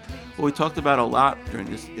with what we talked about a lot during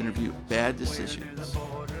this interview, bad decisions.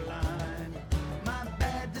 My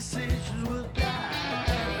bad decisions will die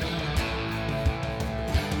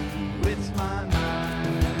with my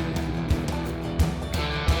mind.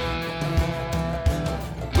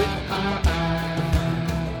 With my mind.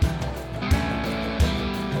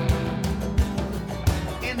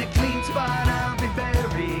 In a clean spot I'll be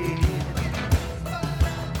buried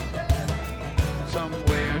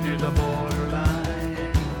somewhere near the borderline.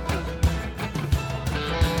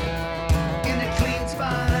 In a clean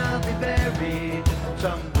spot I'll be buried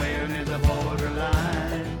somewhere near the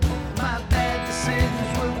borderline. My bad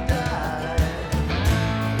decisions will die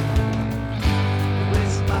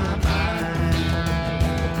with my mind.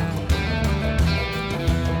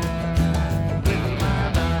 With my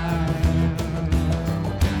mind.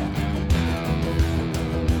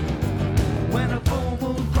 When a full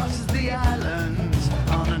moon crosses the islands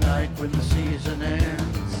on a night when the season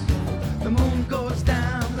ends, the moon goes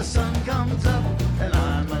down, the sun comes up, and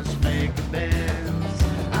I must make amends.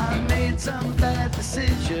 I made some bad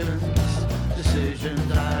decisions,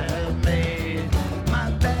 decisions I have made.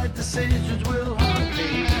 My bad decisions will haunt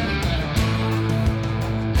me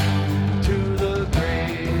to the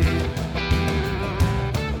grave.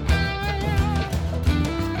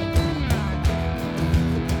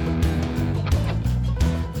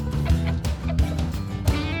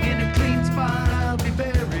 In a clean spot I'll be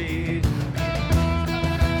buried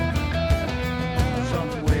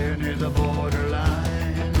somewhere near the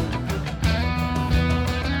borderline.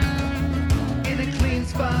 In a clean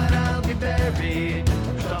spot I'll be buried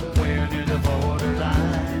somewhere near the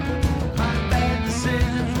borderline. My bad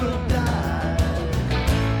decisions will die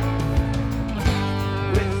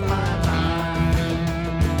with my mind.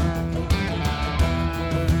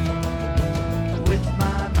 With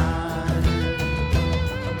my mind.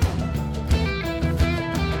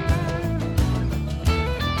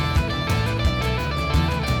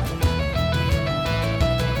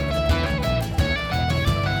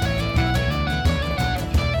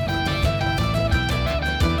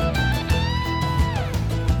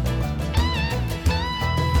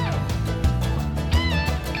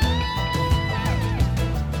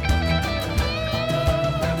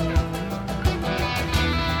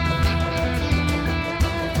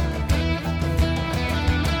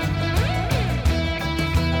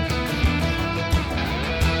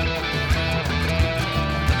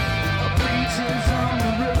 A breeze is on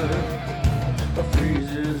the river, a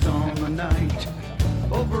freeze is on the night.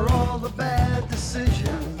 Over all the bad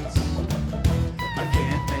decisions I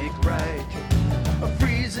can't make right. A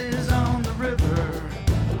freeze is on the river,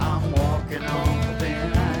 I'm walking on the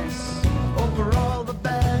thin ice. Over all the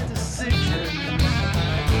bad decisions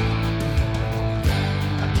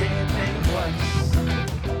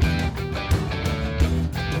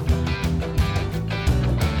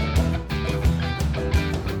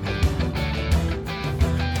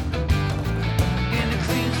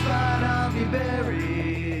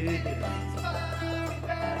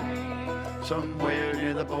somewhere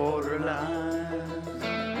near the borderline.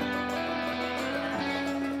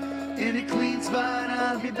 In a clean spot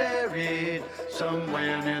I'll be buried,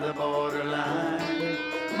 somewhere near the borderline.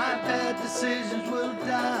 My bad decisions will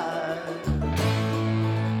die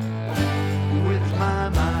with my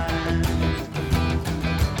mind.